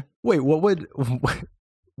out here. Wait, what would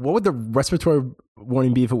the respiratory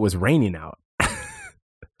warning be if it was raining out?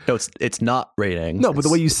 No, it's not raining. No, but the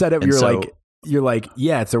way you said it, and you're like,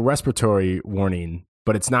 yeah, it's a respiratory warning,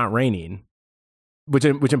 but it's not raining, which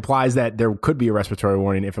implies that there could be a respiratory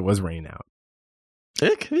warning if it was raining out.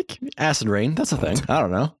 Acid rain. That's a thing. I don't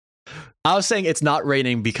know. I was saying it's not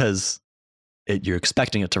raining because you're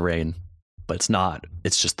expecting it to rain, but it's not.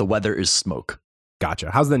 It's just the weather is smoke. Gotcha.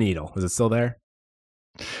 How's the needle? Is it still there?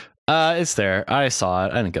 It's there. I saw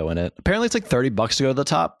it. I didn't go in it. Apparently, it's like $30 to go to the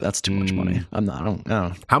top. That's too much money. I don't.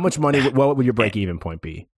 How much money? What would your break even point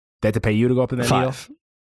be? They have to pay you to go up in that needle?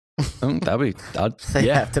 5. That'd be. They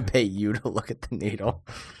Yeah, have to pay you to look at the needle.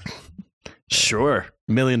 sure.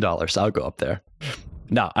 $1 million. I'll go up there.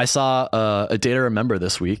 No, I saw a Day to Remember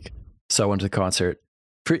this week, so I went to the concert.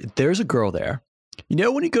 There's a girl there. You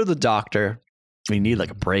know when you go to the doctor, and you need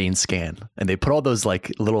like a brain scan, and they put all those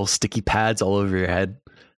like little sticky pads all over your head,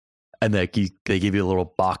 and they give you a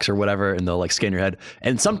little box or whatever, and they'll like scan your head.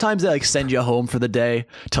 And sometimes they like send you home for the day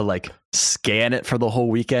to like scan it for the whole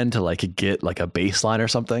weekend to like get like a baseline or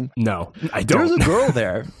something. No, I There's don't. a girl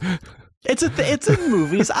there. It's in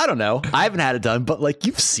movies. I don't know. I haven't had it done, but like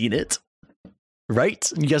you've seen it,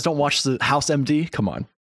 right? You guys don't watch the House MD? Come on.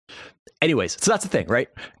 Anyways, so that's the thing, right?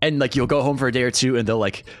 And like you'll go home for a day or two and they'll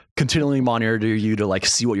like continually monitor you to like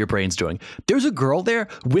see what your brain's doing. There's a girl there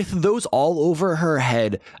with those all over her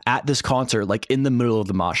head at this concert, like in the middle of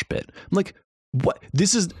the mosh pit. I'm like, what?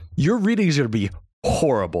 Your readings are going to be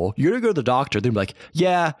horrible. You're going to go to the doctor. They're like,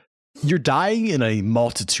 yeah, you're dying in a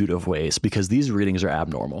multitude of ways because these readings are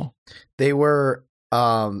abnormal. They were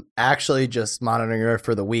actually just monitoring her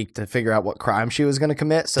for the week to figure out what crime she was going to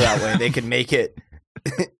commit, so that way they could make it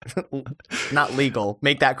Not legal.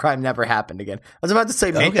 Make that crime never happen again. I was about to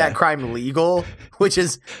say make that crime legal, which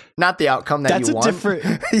is not the outcome that you want.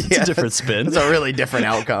 That's a different spin. It's a really different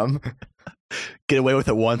outcome. Get away with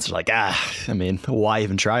it once, like, I mean, why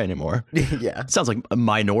even try anymore? Yeah. Sounds like a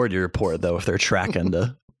Minority Report, though, if they're tracking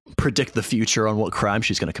to predict the future on what crime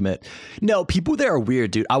she's going to commit. No, people there are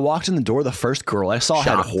weird, dude. I walked in the door, the first girl I saw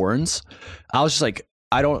had horns. I was just like,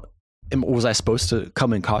 was I supposed to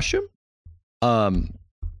come in costume?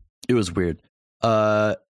 It was weird.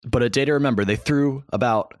 But a day to remember, they threw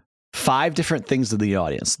about 5 different things to the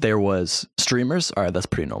audience. There was streamers. All right, that's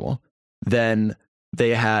pretty normal. Then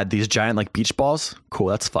they had these giant like beach balls. Cool,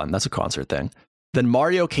 that's fun. That's a concert thing. Then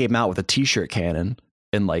Mario came out with a t-shirt cannon,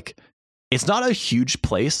 and like, it's not a huge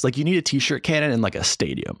place. Like, you need a t-shirt cannon in like a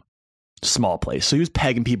stadium, small place. So he was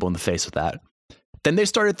pegging people in the face with that. Then they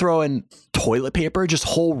started throwing toilet paper, just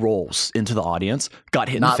whole rolls into the audience. Got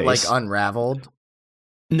hit in the face. Not like unraveled.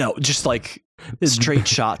 No, just like straight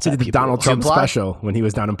shots at the people. Donald Trump special when he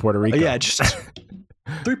was down in Puerto Rico. Yeah, just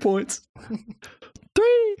 3 points. 3.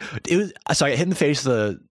 It was so I got hit in the face with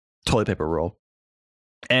the toilet paper roll.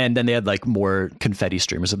 And then they had like more confetti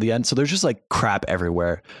streamers at the end. So there's just like crap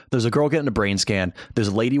everywhere. There's a girl getting a brain scan. There's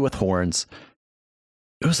a lady with horns.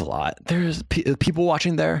 It was a lot. There's people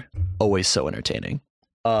watching there. Always so entertaining.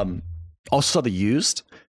 Also saw The Used,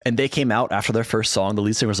 and they came out after their first song. The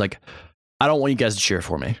lead singer was like, I don't want you guys to cheer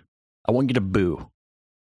for me. I want you to boo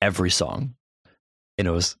every song. And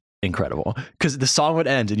it was incredible. Because the song would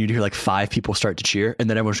end and you'd hear like 5 people start to cheer, and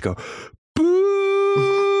then everyone would just go,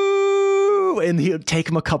 boo! And he would take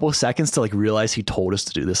him a couple of seconds to like realize he told us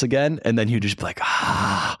to do this again. And then he'd just be like,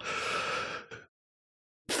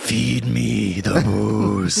 feed me the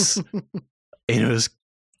booze. And it was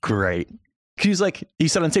great. He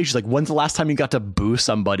said on stage, he's like, when's the last time you got to boo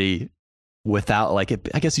somebody without like it?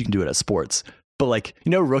 I guess you can do it at sports, but like,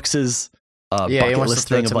 you know, Rooks's bucket list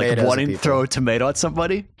thing of like wanting to throw a tomato at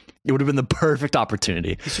somebody. It would have been the perfect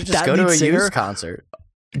opportunity. You should just go to a Used concert.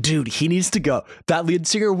 Dude, he needs to go. That lead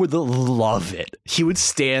singer would love it. He would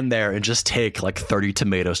stand there and just take like 30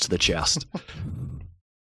 tomatoes to the chest.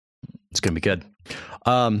 It's going to be good.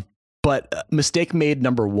 But mistake made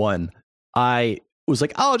number 1. I was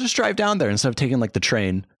like, I'll just drive down there instead of taking like the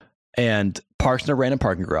train, and parked in a random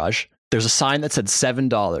parking garage. There's a sign that said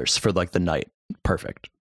 $7 for like the night. Perfect.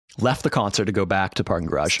 Left the concert to go back to parking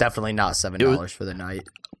garage. It's definitely not $7 for the night.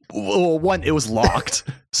 Well, one, it was locked.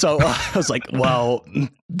 So I was like, well,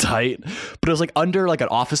 tight. But it was like under like an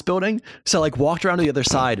office building. So I like walked around to the other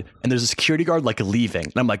side, and there's a security guard like leaving.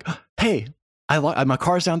 And I'm like, hey, my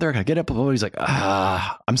car's down there. Can I get it? He's like,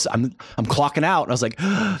 I'm clocking out. And I was like,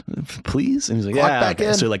 please. And he's like, clock back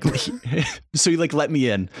in. So he like let me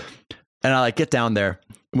in, and I like get down there.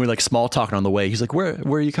 And we're like small talking on the way. He's like, where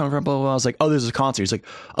are you coming from? Blah, blah, blah. I was like, oh, there's a concert. He's like,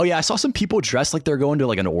 oh yeah, I saw some people dressed like they're going to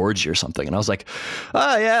like an orgy or something. And I was like,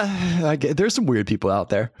 oh yeah, there's some weird people out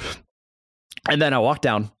there. And then I walked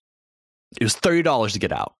down. It was $30 to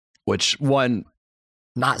get out, which that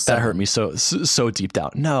hurt me so deep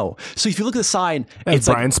down. No. So if you look at the sign, it's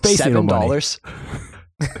Brian like Spacey $7.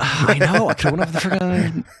 I know. I could have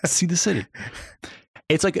went to see the city.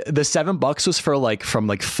 It's like the $7 was for like from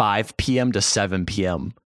like 5 p.m. to 7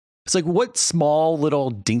 p.m. It's like, what small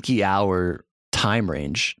little dinky hour time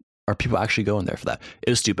range are people actually going there for that?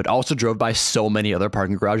 It was stupid. I also drove by so many other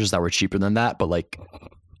parking garages that were cheaper than that, but like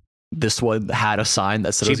this one had a sign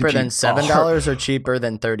that said cheaper than $7 or cheaper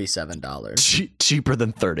than $37? Cheaper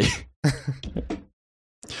than 30.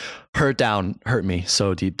 Hurt me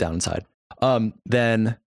so deep down inside.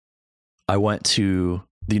 Then I went to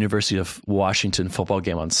the University of Washington football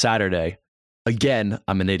game on Saturday. Again,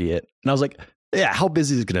 I'm an idiot. And I was like, yeah, how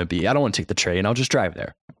busy is it going to be? I don't want to take the train. I'll just drive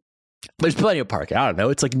there. There's plenty of parking. I don't know.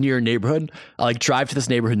 It's like near a neighborhood. I like drive to this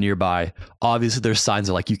neighborhood nearby. Obviously, there's signs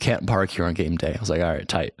that like, you can't park here on game day. I was like, all right,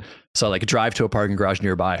 tight. So I like drive to a parking garage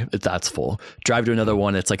nearby. That's full. Drive to another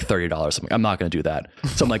one. It's like $30. I'm like, I'm not going to do that.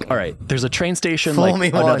 So I'm like, all right, there's a train station. Fool like me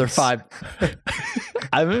another once. 5.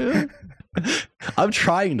 I'm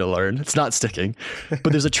trying to learn. It's not sticking.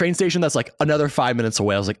 But there's a train station that's like another 5 minutes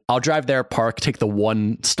away. I was like, I'll drive there, park, take the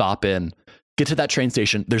one stop in, get to that train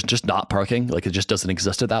station. There's just not parking. Like it just doesn't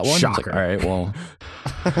exist at that one. Shocker. I was like, all right,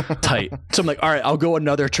 well, tight. So I'm like, all right, I'll go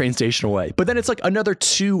another train station away. But then it's like another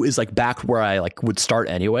 2 is like back where I like would start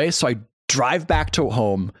anyway. So I drive back to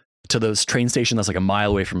home to this train station that's like a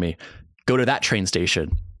mile away from me, go to that train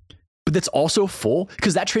station. But that's also full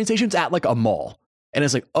because that train station's at like a mall. And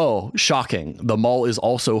it's like, oh, shocking. The mall is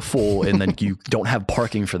also full and then you don't have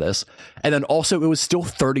parking for this. And then also it was still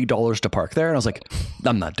 $30 to park there. And I was like,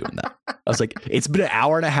 I'm not doing that. I was like, it's been an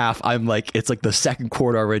hour and a half. I'm like, it's like the second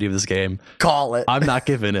quarter already of this game. Call it. I'm not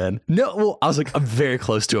giving in. No, well, I was like, I'm very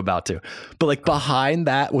close to about to. But like behind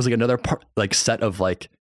that was like another like set of like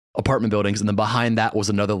apartment buildings. And then behind that was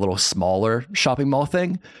another little smaller shopping mall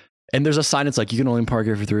thing. And there's a sign that's like, you can only park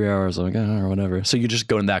here for 3 hours. I'm like, or whatever. So you just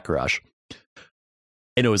go in that garage.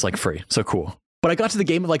 And it was like free. So cool. But I got to the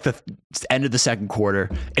game at like the end of the second quarter.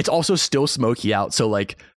 It's also still smoky out. So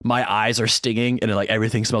like my eyes are stinging and like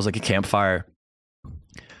everything smells like a campfire.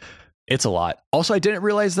 It's a lot. Also, I didn't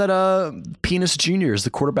realize that Penis Jr. is the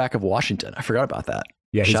quarterback of Washington. I forgot about that.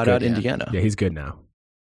 Yeah, he's Shout good. out Indiana. Yeah, he's good now.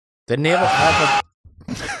 Didn't he have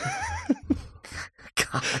a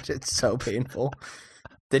God, it's so painful.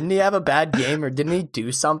 Didn't he have a bad game, or didn't he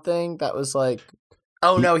do something that was like?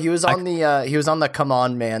 Oh no, he was on the come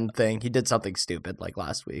on man thing. He did something stupid like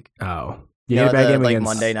last week. Oh, You he know, had a bad game like against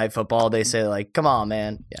Monday Night Football, they say like, "Come on,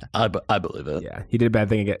 man." Yeah, I believe it. Yeah, he did a bad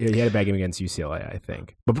thing against. He had a bad game against UCLA, I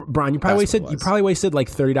think. But Brian, you That's what it probably was. wasted like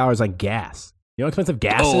 $30 on gas. You know how expensive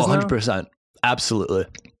gas Oh, is now? 100%. Absolutely.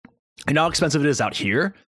 You know how expensive it is out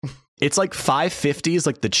here? It's like $5.50 is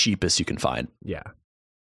like the cheapest you can find. Yeah.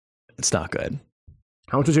 It's not good.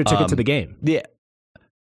 How much was your ticket to the game? Yeah.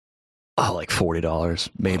 Oh, like $40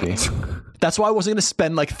 maybe. That's why I wasn't going to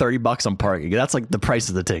spend like $30 on parking. That's like the price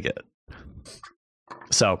of the ticket.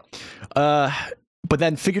 So, but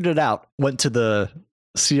then figured it out. Went to the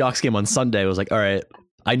Seahawks game on Sunday. Was like, all right,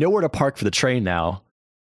 I know where to park for the train now.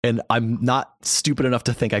 And I'm not stupid enough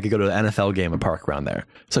to think I could go to an NFL game and park around there.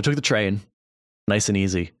 So I took the train, nice and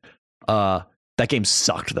easy. That game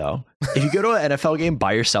sucked though. If you go to an NFL game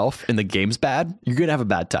by yourself and the game's bad, you're going to have a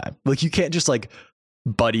bad time. Like you can't just like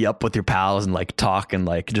buddy up with your pals and like talk and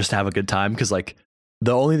like just have a good time. Cause like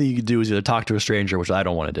the only thing you can do is either talk to a stranger, which I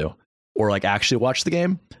don't want to do, or like actually watch the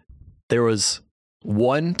game. There was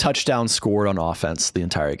one touchdown scored on offense the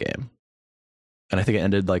entire game. And I think it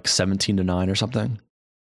ended like 17-9 or something.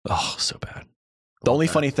 Oh, so bad. The only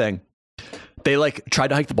funny thing, they like tried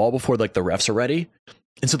to hike the ball before like the refs are ready.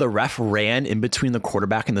 And so the ref ran in between the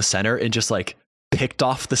quarterback and the center and just like picked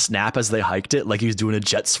off the snap as they hiked it, like he was doing a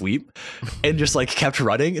jet sweep, and just like kept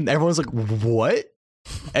running. And everyone's like, what?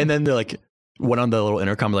 And then they like went on the little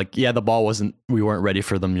intercom, like, yeah, the ball we weren't ready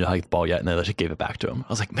for them to hike the ball yet. And they just gave it back to him.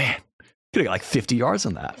 I was like, man, could have got like 50 yards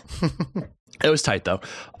on that. It was tight though.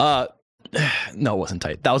 No, it wasn't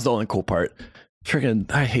tight. That was the only cool part.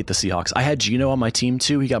 Freaking, I hate the Seahawks. I had Gino on my team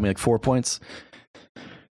too. He got me like 4 points.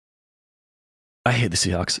 I hate the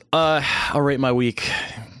Seahawks. I'll rate my week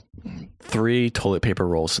 3 toilet paper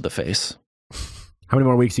rolls to the face. How many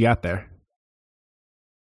more weeks you got there?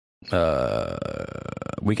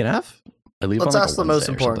 Week and a half? I leave let's on like ask a the most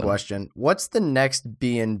Wednesday or important something. question. What's the next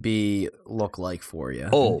B&B look like for you?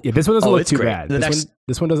 Oh, Yeah, this one doesn't look it's too great. bad. The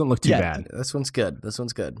This one doesn't look too Yeah. bad. This one's good. This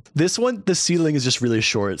one's good. This one, the ceiling is just really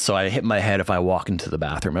short, so I hit my head if I walk into the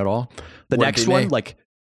bathroom at all. The Wouldn't next be one, me. like,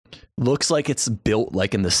 looks like it's built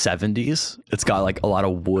like in the 70s. It's got like a lot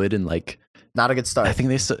of wood and like, Not a good start. I think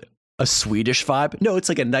they said a Swedish vibe. No, it's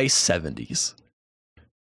like a nice 70s.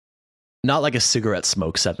 Not like a cigarette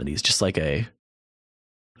smoke 70s, just like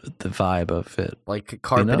the vibe of it. Like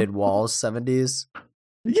carpeted walls, 70s.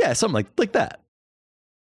 Yeah, something like that.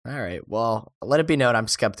 All right. Well, let it be known I'm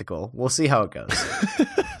skeptical. We'll see how it goes.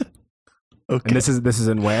 Okay. And this is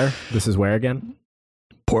in where? This is where again?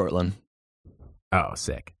 Portland. Oh,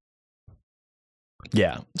 sick.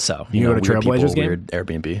 Yeah. So You go to weird Trailblazers people, game? weird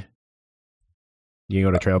Airbnb. You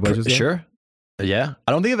can go to Trailblazers game? Sure. Yeah.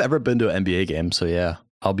 I don't think I've ever been to an NBA game, so yeah,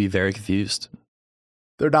 I'll be very confused.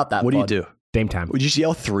 They're not that What do you fun. do? Same time. Would you just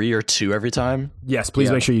yell 3 or 2 every time? Yes, please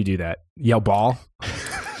Yeah. make sure you do that. Yell ball.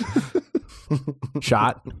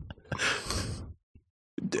 Shot.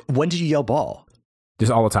 When did you yell ball?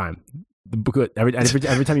 Just all the time.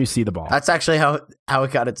 Every time you see the ball. That's actually how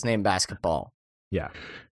it got its name, basketball. Yeah.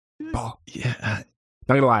 Ball. Yeah.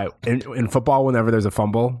 Not gonna lie. In football, whenever there's a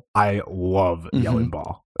fumble, I love yelling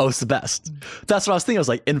ball. Oh, it's the best. That's what I was thinking. I was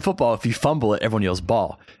like, in football, if you fumble it, everyone yells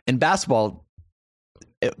ball. In basketball,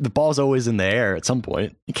 the ball's always in the air at some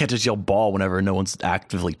point. You can't just yell ball whenever no one's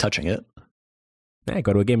actively touching it. Yeah,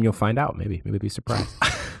 go to a game and you'll find out. Maybe be surprised.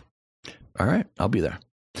 All right, I'll be there.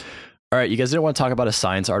 All right, you guys didn't want to talk about a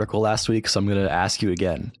science article last week, so I'm going to ask you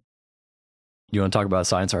again. You want to talk about a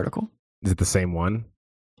science article? Is it the same one?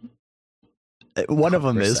 One of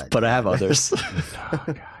them is, 100%. but I have others. Oh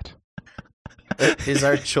God. Is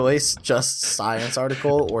our choice just science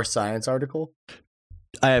article or science article?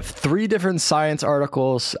 I have 3 different science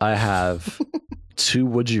articles. I have 2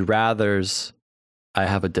 would you rathers. I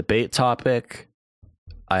have a debate topic.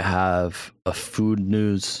 I have a food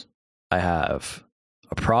news. I have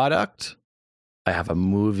a product. I have a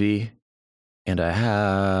movie. And I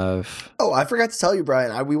have... Oh, I forgot to tell you,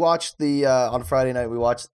 Brian. We watched on Friday night, we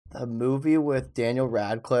watched a movie with Daniel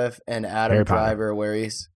Radcliffe and Adam Harry Potter. Driver where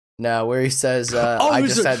he says, I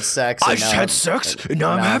just had sex. I just had sex, and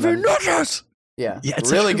now I'm having nuggets. Yeah, Yeah,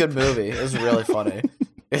 it's really like- good movie. It was really funny.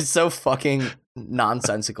 It's so fucking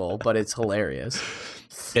nonsensical, but it's hilarious.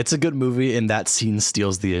 It's a good movie, and that scene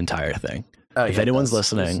steals the entire thing. Oh, If yeah, it anyone's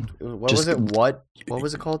does. listening, What just- was it? What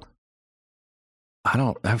was it called?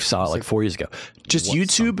 I saw it like 4 years ago. Just What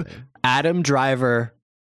YouTube something? Adam Driver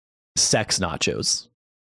sex nachos.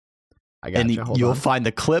 I got And you. Hold you'll on. find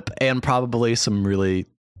the clip and probably some really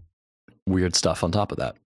weird stuff on top of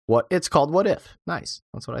that. What it's called? What if? Nice.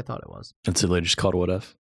 That's what I thought it was. It's literally just called What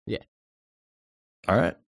If. Yeah. All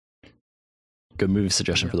right. Good movie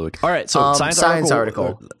suggestion for the week. All right. So science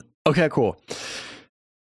article. Okay, cool.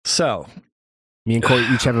 So Me and Corey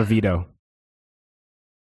each have a veto.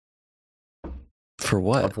 for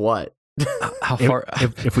what? Of what? How If, far?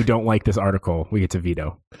 if we don't like this article, we get to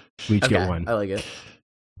veto. We each Okay, get one. I like it.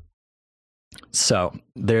 So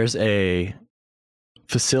there's a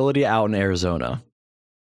facility out in Arizona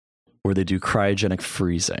where they do cryogenic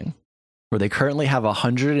freezing, where they currently have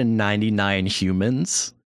 199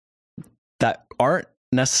 humans that aren't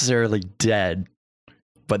necessarily dead,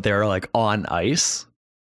 but they're like on ice,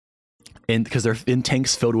 and because they're in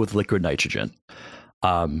tanks filled with liquid nitrogen.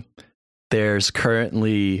 There's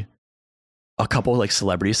currently a couple like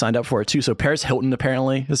celebrities signed up for it too. So Paris Hilton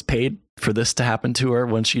apparently has paid for this to happen to her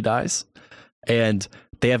when she dies. And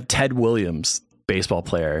they have Ted Williams, baseball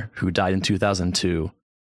player who died in 2002,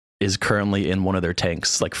 is currently in one of their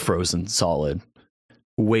tanks, like frozen solid,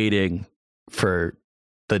 waiting for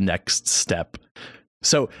the next step.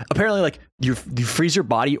 So apparently, like you freeze your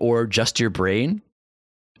body or just your brain,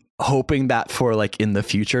 hoping that for like in the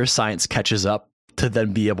future, science catches up to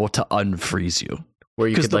then be able to unfreeze you. Where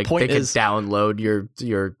you 'Cause could the like point they could is- download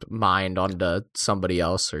your mind onto somebody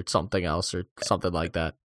else or something like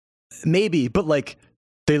that. Maybe, but like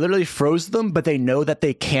they literally froze them, but they know that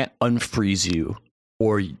they can't unfreeze you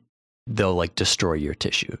or they'll like destroy your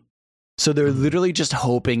tissue. So they're literally just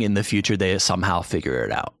hoping in the future they somehow figure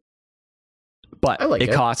it out. But I like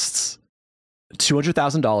it. costs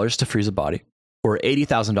 $200,000 to freeze a body or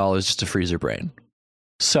 $80,000 just to freeze your brain.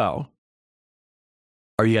 So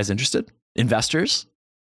are you guys interested? Investors?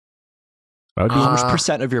 That would be, How Uh, much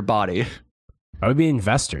percent of your body? that would be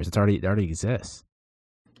investors. It already exists.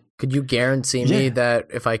 Could you guarantee Yeah. me that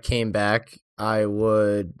if I came back, I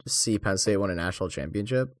would see Penn State win a national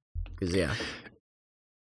championship? Because yeah,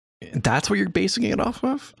 That's what you're basing it off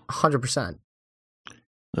of? 100%.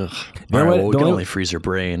 Ugh. know All right, what? well, we The can only- only freeze your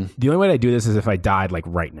brain. The only way I do this is if I died like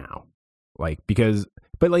right now, like because,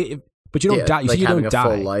 but you don't Yeah, die. You like said you having don't a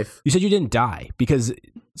full die. life. You said you didn't die because.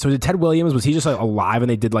 So did Ted Williams, was he just like alive and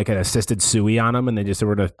they did like an assisted suey on him and they just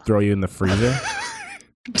were to throw you in the freezer?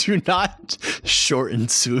 Do not shorten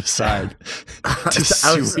suicide to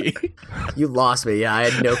I was- suey. You lost me. Yeah, I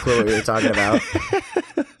had no clue what you were talking about.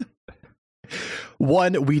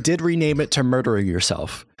 One, we did rename it to murdering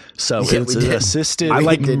yourself. So Yeah, it's we did. assisted I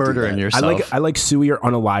like- did do murdering that. yourself. I like suey or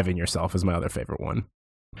unaliving yourself is my other favorite one.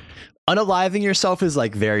 Unaliving yourself is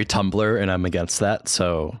like very Tumblr, and I'm against that.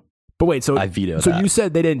 So But wait, so I veto so that. you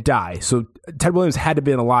said they didn't die. So Ted Williams had to have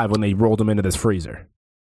been alive when they rolled him into this freezer.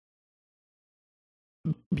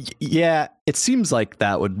 Yeah, it seems like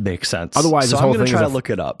that would make sense. Otherwise, so this I'm whole going to thing try is to look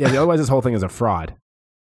it up. Yeah, otherwise this whole thing is a fraud.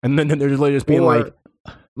 And then they're literally just being Or-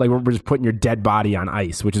 like we're just putting your dead body on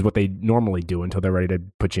ice, which is what they normally do until they're ready to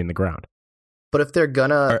put you in the ground. But if they're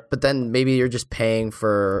gonna, Or- but then maybe you're just paying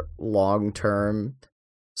for long-term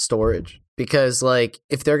storage because, like,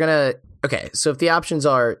 if they're gonna, okay, so if the options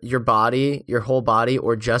are your body, your whole body,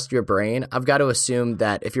 or just your brain, I've got to assume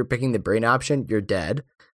that if you're picking the brain option, you're dead,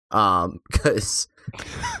 because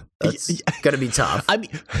that's gonna be tough. I mean,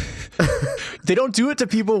 they don't do it to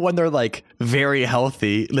people when they're like very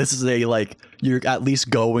healthy. This is a like you're at least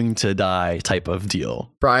going to die type of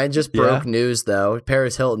deal. Brian just broke Yeah. news though.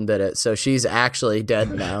 Paris Hilton did it, so she's actually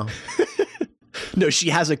dead now. No, she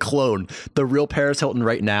has a clone. The real Paris Hilton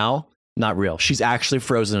right now, not real. She's actually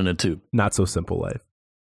frozen in a tube. Not so simple life.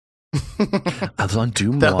 I was on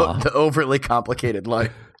Dumois. the overly complicated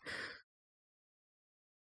life.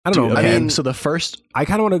 I don't know. Dude, man. okay, I mean- so the first I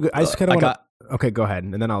kind of want to. I just kind I of want got to. Okay, go ahead,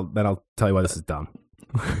 and then I'll tell you why this is dumb.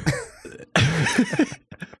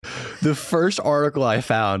 the first article I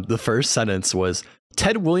found, the first sentence was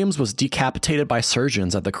Ted Williams was decapitated by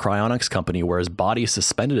surgeons at the cryonics company where his body is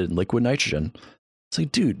suspended in liquid nitrogen. It's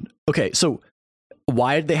like, dude, okay, so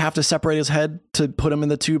why did they have to separate his head to put him in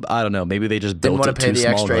the tube? I don't know. Maybe they just Didn't built wanna it pay too the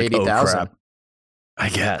small. extra Like, oh, $80,000. crap. I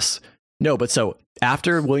guess. No, but so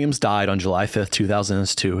after Williams died on July 5th,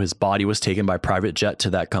 2002, his body was taken by private jet to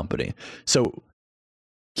that company. So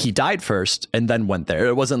he died first and then went there.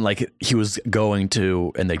 It wasn't like he was going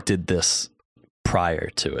to, and they did this prior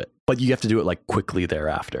to it, but you have to do it like quickly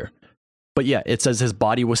thereafter. But yeah, it says his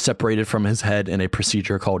body was separated from his head in a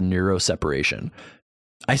procedure called neuroseparation.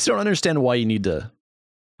 I still don't understand why you need to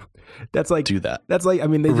That's like do that. That's like, I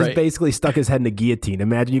mean, they just Right. basically stuck his head in a guillotine.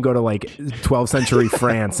 Imagine you go to like 12th century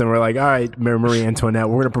France and we're like, all right, Marie Antoinette,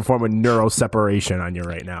 we're going to perform a neuroseparation on you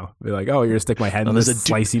right now. Be like, oh, you're going to stick my head in there's this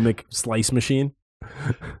a slice machine?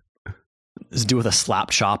 Let's do with a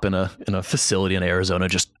slap shop in a facility in Arizona.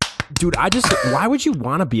 Just Dude, why would you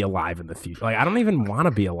want to be alive in the future? Like, I don't even want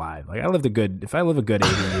to be alive. Like, if I live a good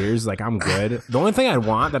 80 years, like, I'm good. The only thing I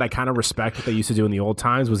want that I kind of respect what they used to do in the old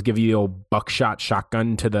times was give you the old buckshot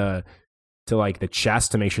shotgun to the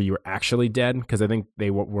chest to make sure you were actually dead. Because I think they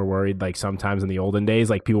were worried, like, sometimes in the olden days,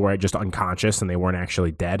 like, people were just unconscious and they weren't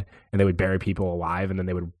actually dead. And they would bury people alive and then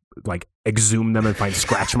they would, like, exhume them and find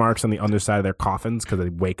scratch marks on the underside of their coffins because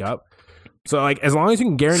they'd wake up. So, like, as long as you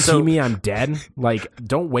can guarantee me I'm dead, like,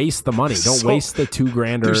 don't waste the money. Don't waste the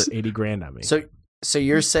 $2,000 or $80,000 on me. So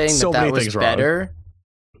you're saying So that many was things wrong. better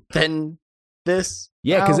than this?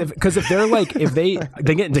 Yeah, Al? because if they're like, if they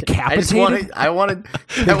get decapitated, I wanted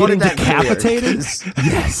getting that clear, decapitated. 'cause-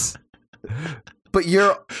 Yes, But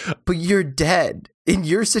you're dead. In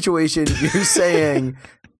your situation, you're saying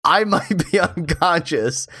I might be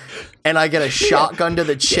unconscious and I get a shotgun to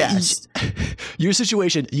the chest. your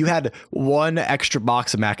situation, you had one extra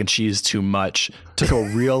box of mac and cheese too much, took a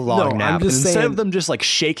real long No, I'm nap. just And instead saying- of them just like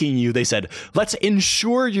shaking you, they said, let's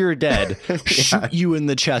ensure you're dead, shoot you in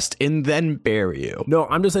the chest, and then bury you. no,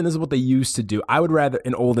 I'm just saying this is what they used to do. I would rather,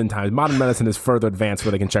 in olden times, modern medicine is further advanced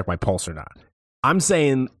where they can check my pulse or not. I'm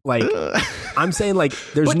saying like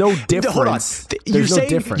there's But- no hold on. difference. You're There's no saying,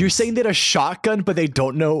 difference. You're saying that a shotgun, but they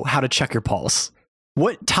don't know how to check your pulse.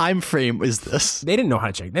 What time frame is this? They didn't know how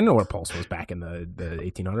to check. They didn't know what a pulse was back in the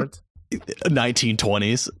 1800s.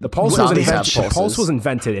 1920s. The pulse, was Zombies have invented, the pulse pulses. was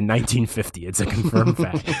invented in 1950. It's a confirmed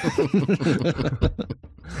fact.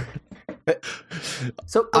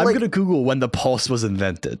 So I'm like, gonna Google when the pulse was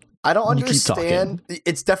invented. I don't You keep talking. understand.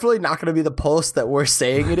 It's definitely not going to be the pulse that we're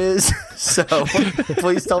saying it is. So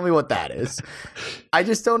please tell me what that is. I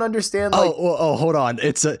just don't understand. Like, Hold on.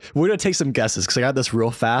 We're gonna take some guesses because I got this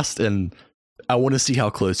real fast, and I want to see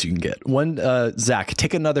how close you can get. Zach,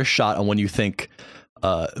 take another shot on when you think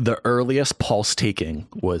the earliest pulse taking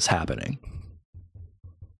was happening.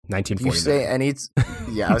 1949. you say any?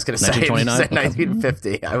 Yeah, I was going to say if you 1929? said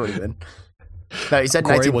 1950. I would have been. No, you said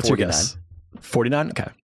Corey, what's your 1949. guess? 49.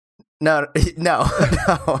 Okay. No.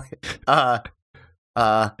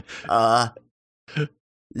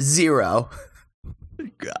 Zero.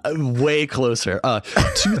 Way closer.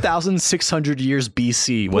 2,600 years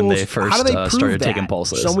BC when Well, they first how do they prove started that? taking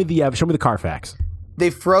pulses. Show me the Carfax. They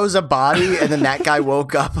froze a body, and then that guy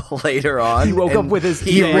woke up later on. He woke up and with his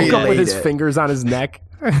he woke up with his relayed it. fingers on his neck.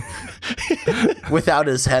 Without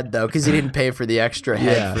his head though, because he didn't pay for the extra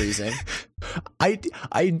head Yeah. freezing.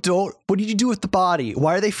 I don't. What did you do with the body?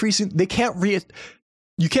 Why are they freezing? They can't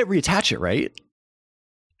You can't reattach it, right?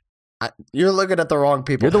 You're looking at the wrong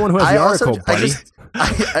people. You're the one who has the article, buddy.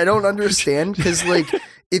 I don't understand because like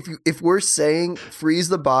if we're saying freeze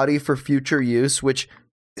the body for future use, which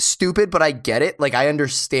stupid, but I get it. Like I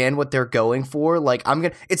understand what they're going for. Like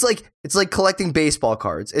it's like collecting baseball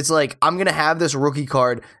cards. It's like I'm gonna have this rookie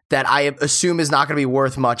card that I assume is not gonna be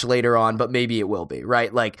worth much later on, but maybe it will be,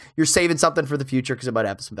 right? Like you're saving something for the future because it might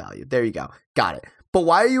have some value. There you go. Got it. But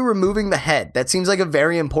why are you removing the head? That seems like a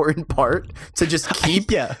very important part to just keep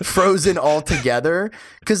Yeah. frozen altogether.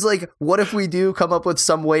 Because, like, what if we do come up with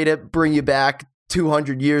some way to bring you back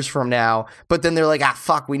 200 years from now, but then they're like,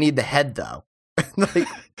 fuck, we need the head, though. Like,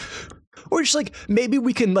 Or just like maybe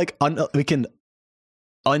we can like we can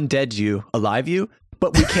undead you, alive you,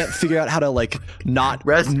 but we can't figure out how to like not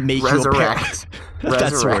make resurrect. you a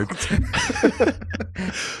That's the word. Resurrect.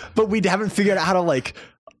 But we haven't figured out how to like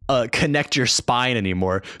connect your spine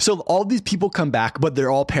anymore. So all these people come back, but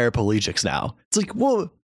they're all paraplegics now. It's like,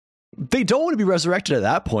 well, they don't want to be resurrected at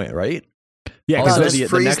that point, right? Yeah, Also, because Just the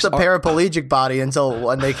freeze next the paraplegic body until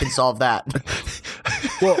when they can solve that.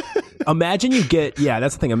 well, imagine you get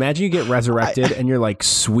that's the thing. Imagine you get resurrected and you're like,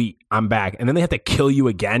 sweet, I'm back, and then they have to kill you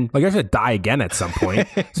again. Like you have to die again at some point,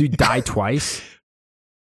 so you die twice.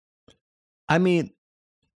 I mean,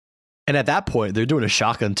 and at that point, they're doing a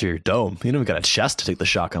shotgun to your dome. You don't even got a chest to take the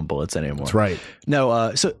shotgun bullets anymore. That's right.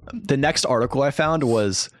 No, so the next article I found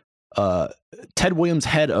was Ted Williams'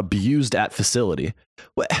 head abused at facility.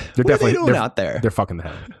 What They're are they definitely doing out there? They're fucking the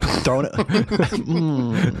head. Throwing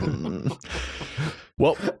it.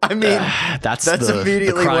 Well, I mean, that's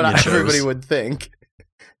immediately crime what it shows. everybody would think.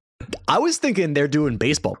 I was thinking they're doing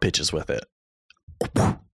baseball pitches with it.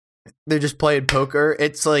 They're just playing poker.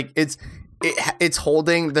 It's like it's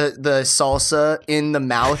holding the salsa in the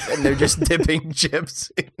mouth, and they're just dipping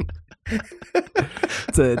chips in.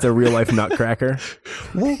 It's a real life nutcracker.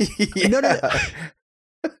 Yeah. No.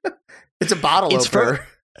 It's a bottle opener.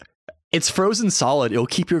 It's frozen solid. It'll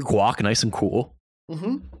keep your guac nice and cool.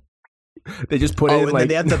 Mm-hmm. They just put it in and like then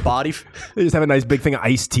they have the body. they just have a nice big thing of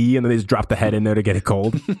iced tea, and then they just drop the head in there to get it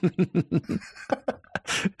cold.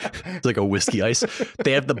 It's like a whiskey ice.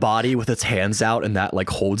 They have the body with its hands out, and that like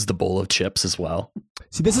holds the bowl of chips as well.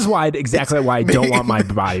 See, this is why why I don't want my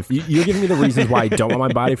body. You're giving me the reasons why I don't want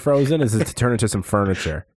my body frozen is to turn into some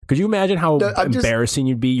furniture. Could you imagine how embarrassing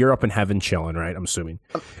you'd be? You're up in heaven chilling, right? I'm assuming.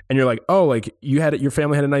 And you're like, oh, like your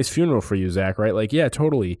family had a nice funeral for you, Zach, right? Like, yeah,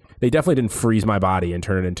 totally. They definitely didn't freeze my body and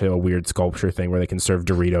turn it into a weird sculpture thing where they can serve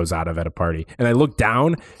Doritos out of at a party. And I look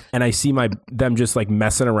down and I see them just like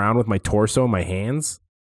messing around with my torso and my hands.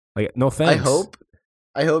 Like, no thanks.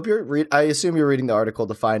 I hope I assume you're reading the article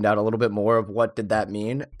to find out a little bit more of what did that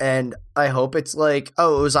mean. And I hope it's like,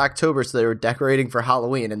 oh, it was October, so they were decorating for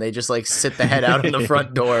Halloween, and they just like sit the head out in the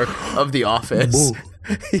front door of the office.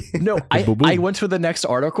 No, I went to the next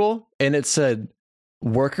article, and it said,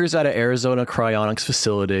 workers at an Arizona cryonics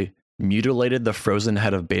facility mutilated the frozen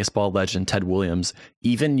head of baseball legend Ted Williams,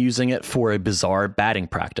 even using it for a bizarre batting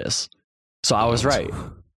practice. So I was right.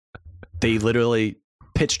 They literally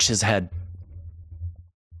pitched his head.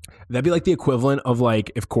 That'd be like the equivalent of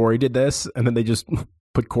like if Corey did this and then they just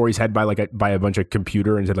put Corey's head by a bunch of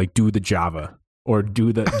computer and said like do the Java or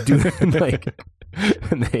do like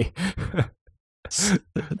and they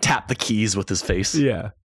tap the keys with his face.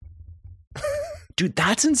 Yeah. Dude,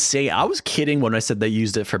 that's insane. I was kidding when I said they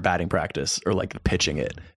used it for batting practice or like pitching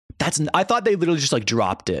it. I thought they literally just like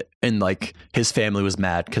dropped it and like his family was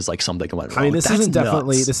mad because like something went wrong. I mean, this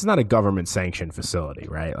is not a government sanctioned facility,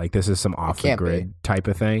 right? Like this is some off the grid type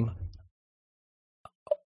of thing.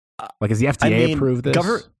 Like, is the FDA approved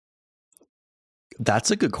this?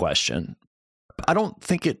 That's a good question. I don't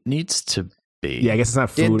think it needs to be. Yeah, I guess it's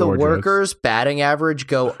not food. Did the or workers' drugs. batting average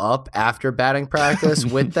go up after batting practice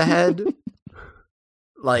with the head?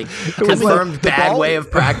 Like confirmed bad way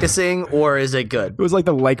of practicing, or is it good? It was like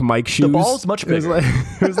the Like Mike shoes. The ball's much bigger.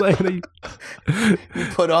 It was like you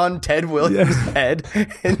put on Ted Williams' head,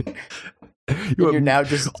 and you're now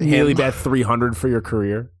just nearly bat 300 for your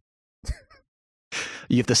career.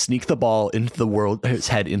 You have to sneak the ball into his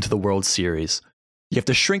head into the World Series. You have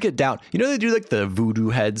to shrink it down. You know they do like the voodoo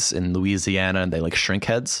heads in Louisiana, and they like shrink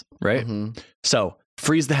heads, right? Mm-hmm. So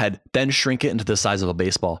freeze the head, then shrink it into the size of a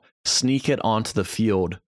baseball. Sneak it onto the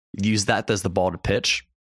field. Use that as the ball to pitch.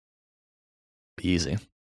 Easy.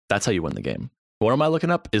 That's how you win the game. What am I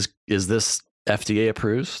looking up? Is this FDA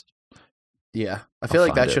approved? Yeah, I feel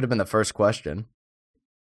like that should have been the first question.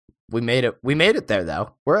 We made it. We made it there,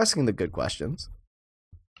 though. We're asking the good questions.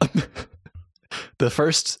 The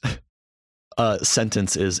first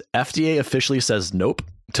sentence is FDA officially says nope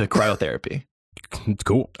to cryotherapy. It's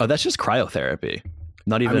cool. Oh, that's just cryotherapy.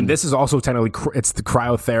 Not even. I mean, this is also technically it's the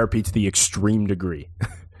cryotherapy to the extreme degree.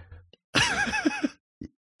 They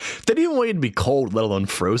didn't even want you to be cold, let alone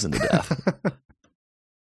frozen to death.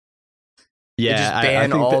 Yeah, they just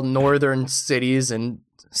ban all northern cities and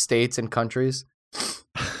states and countries.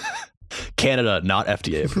 Canada, not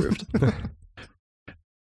FDA approved.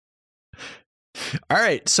 All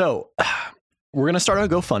right, so we're going to start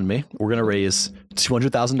a GoFundMe. We're going to raise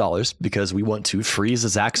 $200,000 because we want to freeze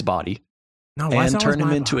Zach's body and turn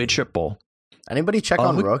him into a chip bowl. Anybody check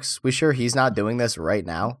on Rooks? We sure he's not doing this right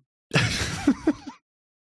now?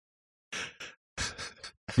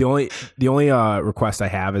 The only request I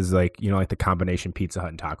have is like the combination Pizza Hut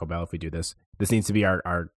and Taco Bell. If we do this needs to be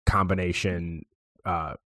our combination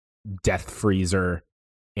death freezer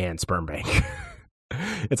and sperm bank.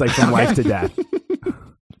 It's like from life to death.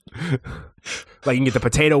 Like you can get the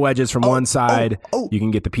potato wedges from one side. You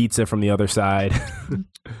can get the pizza from the other side.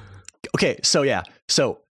 Okay, so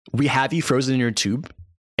we have you frozen in your tube,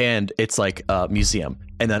 and it's like a museum.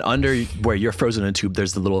 And then under where you're frozen in a tube,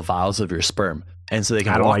 there's the little vials of your sperm. And so they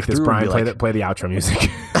can walk through. I don't like this, Brian. Play the outro music.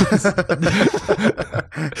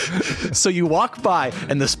 So you walk by,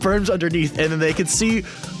 and the sperm's underneath, and then they can see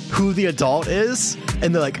who the adult is,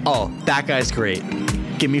 and they're like, "Oh, that guy's great.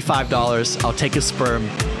 Give me $5. I'll take his sperm.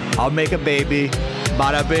 I'll make a baby.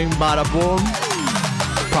 Bada bing, bada boom.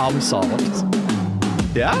 Problem solved."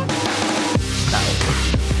 Yeah.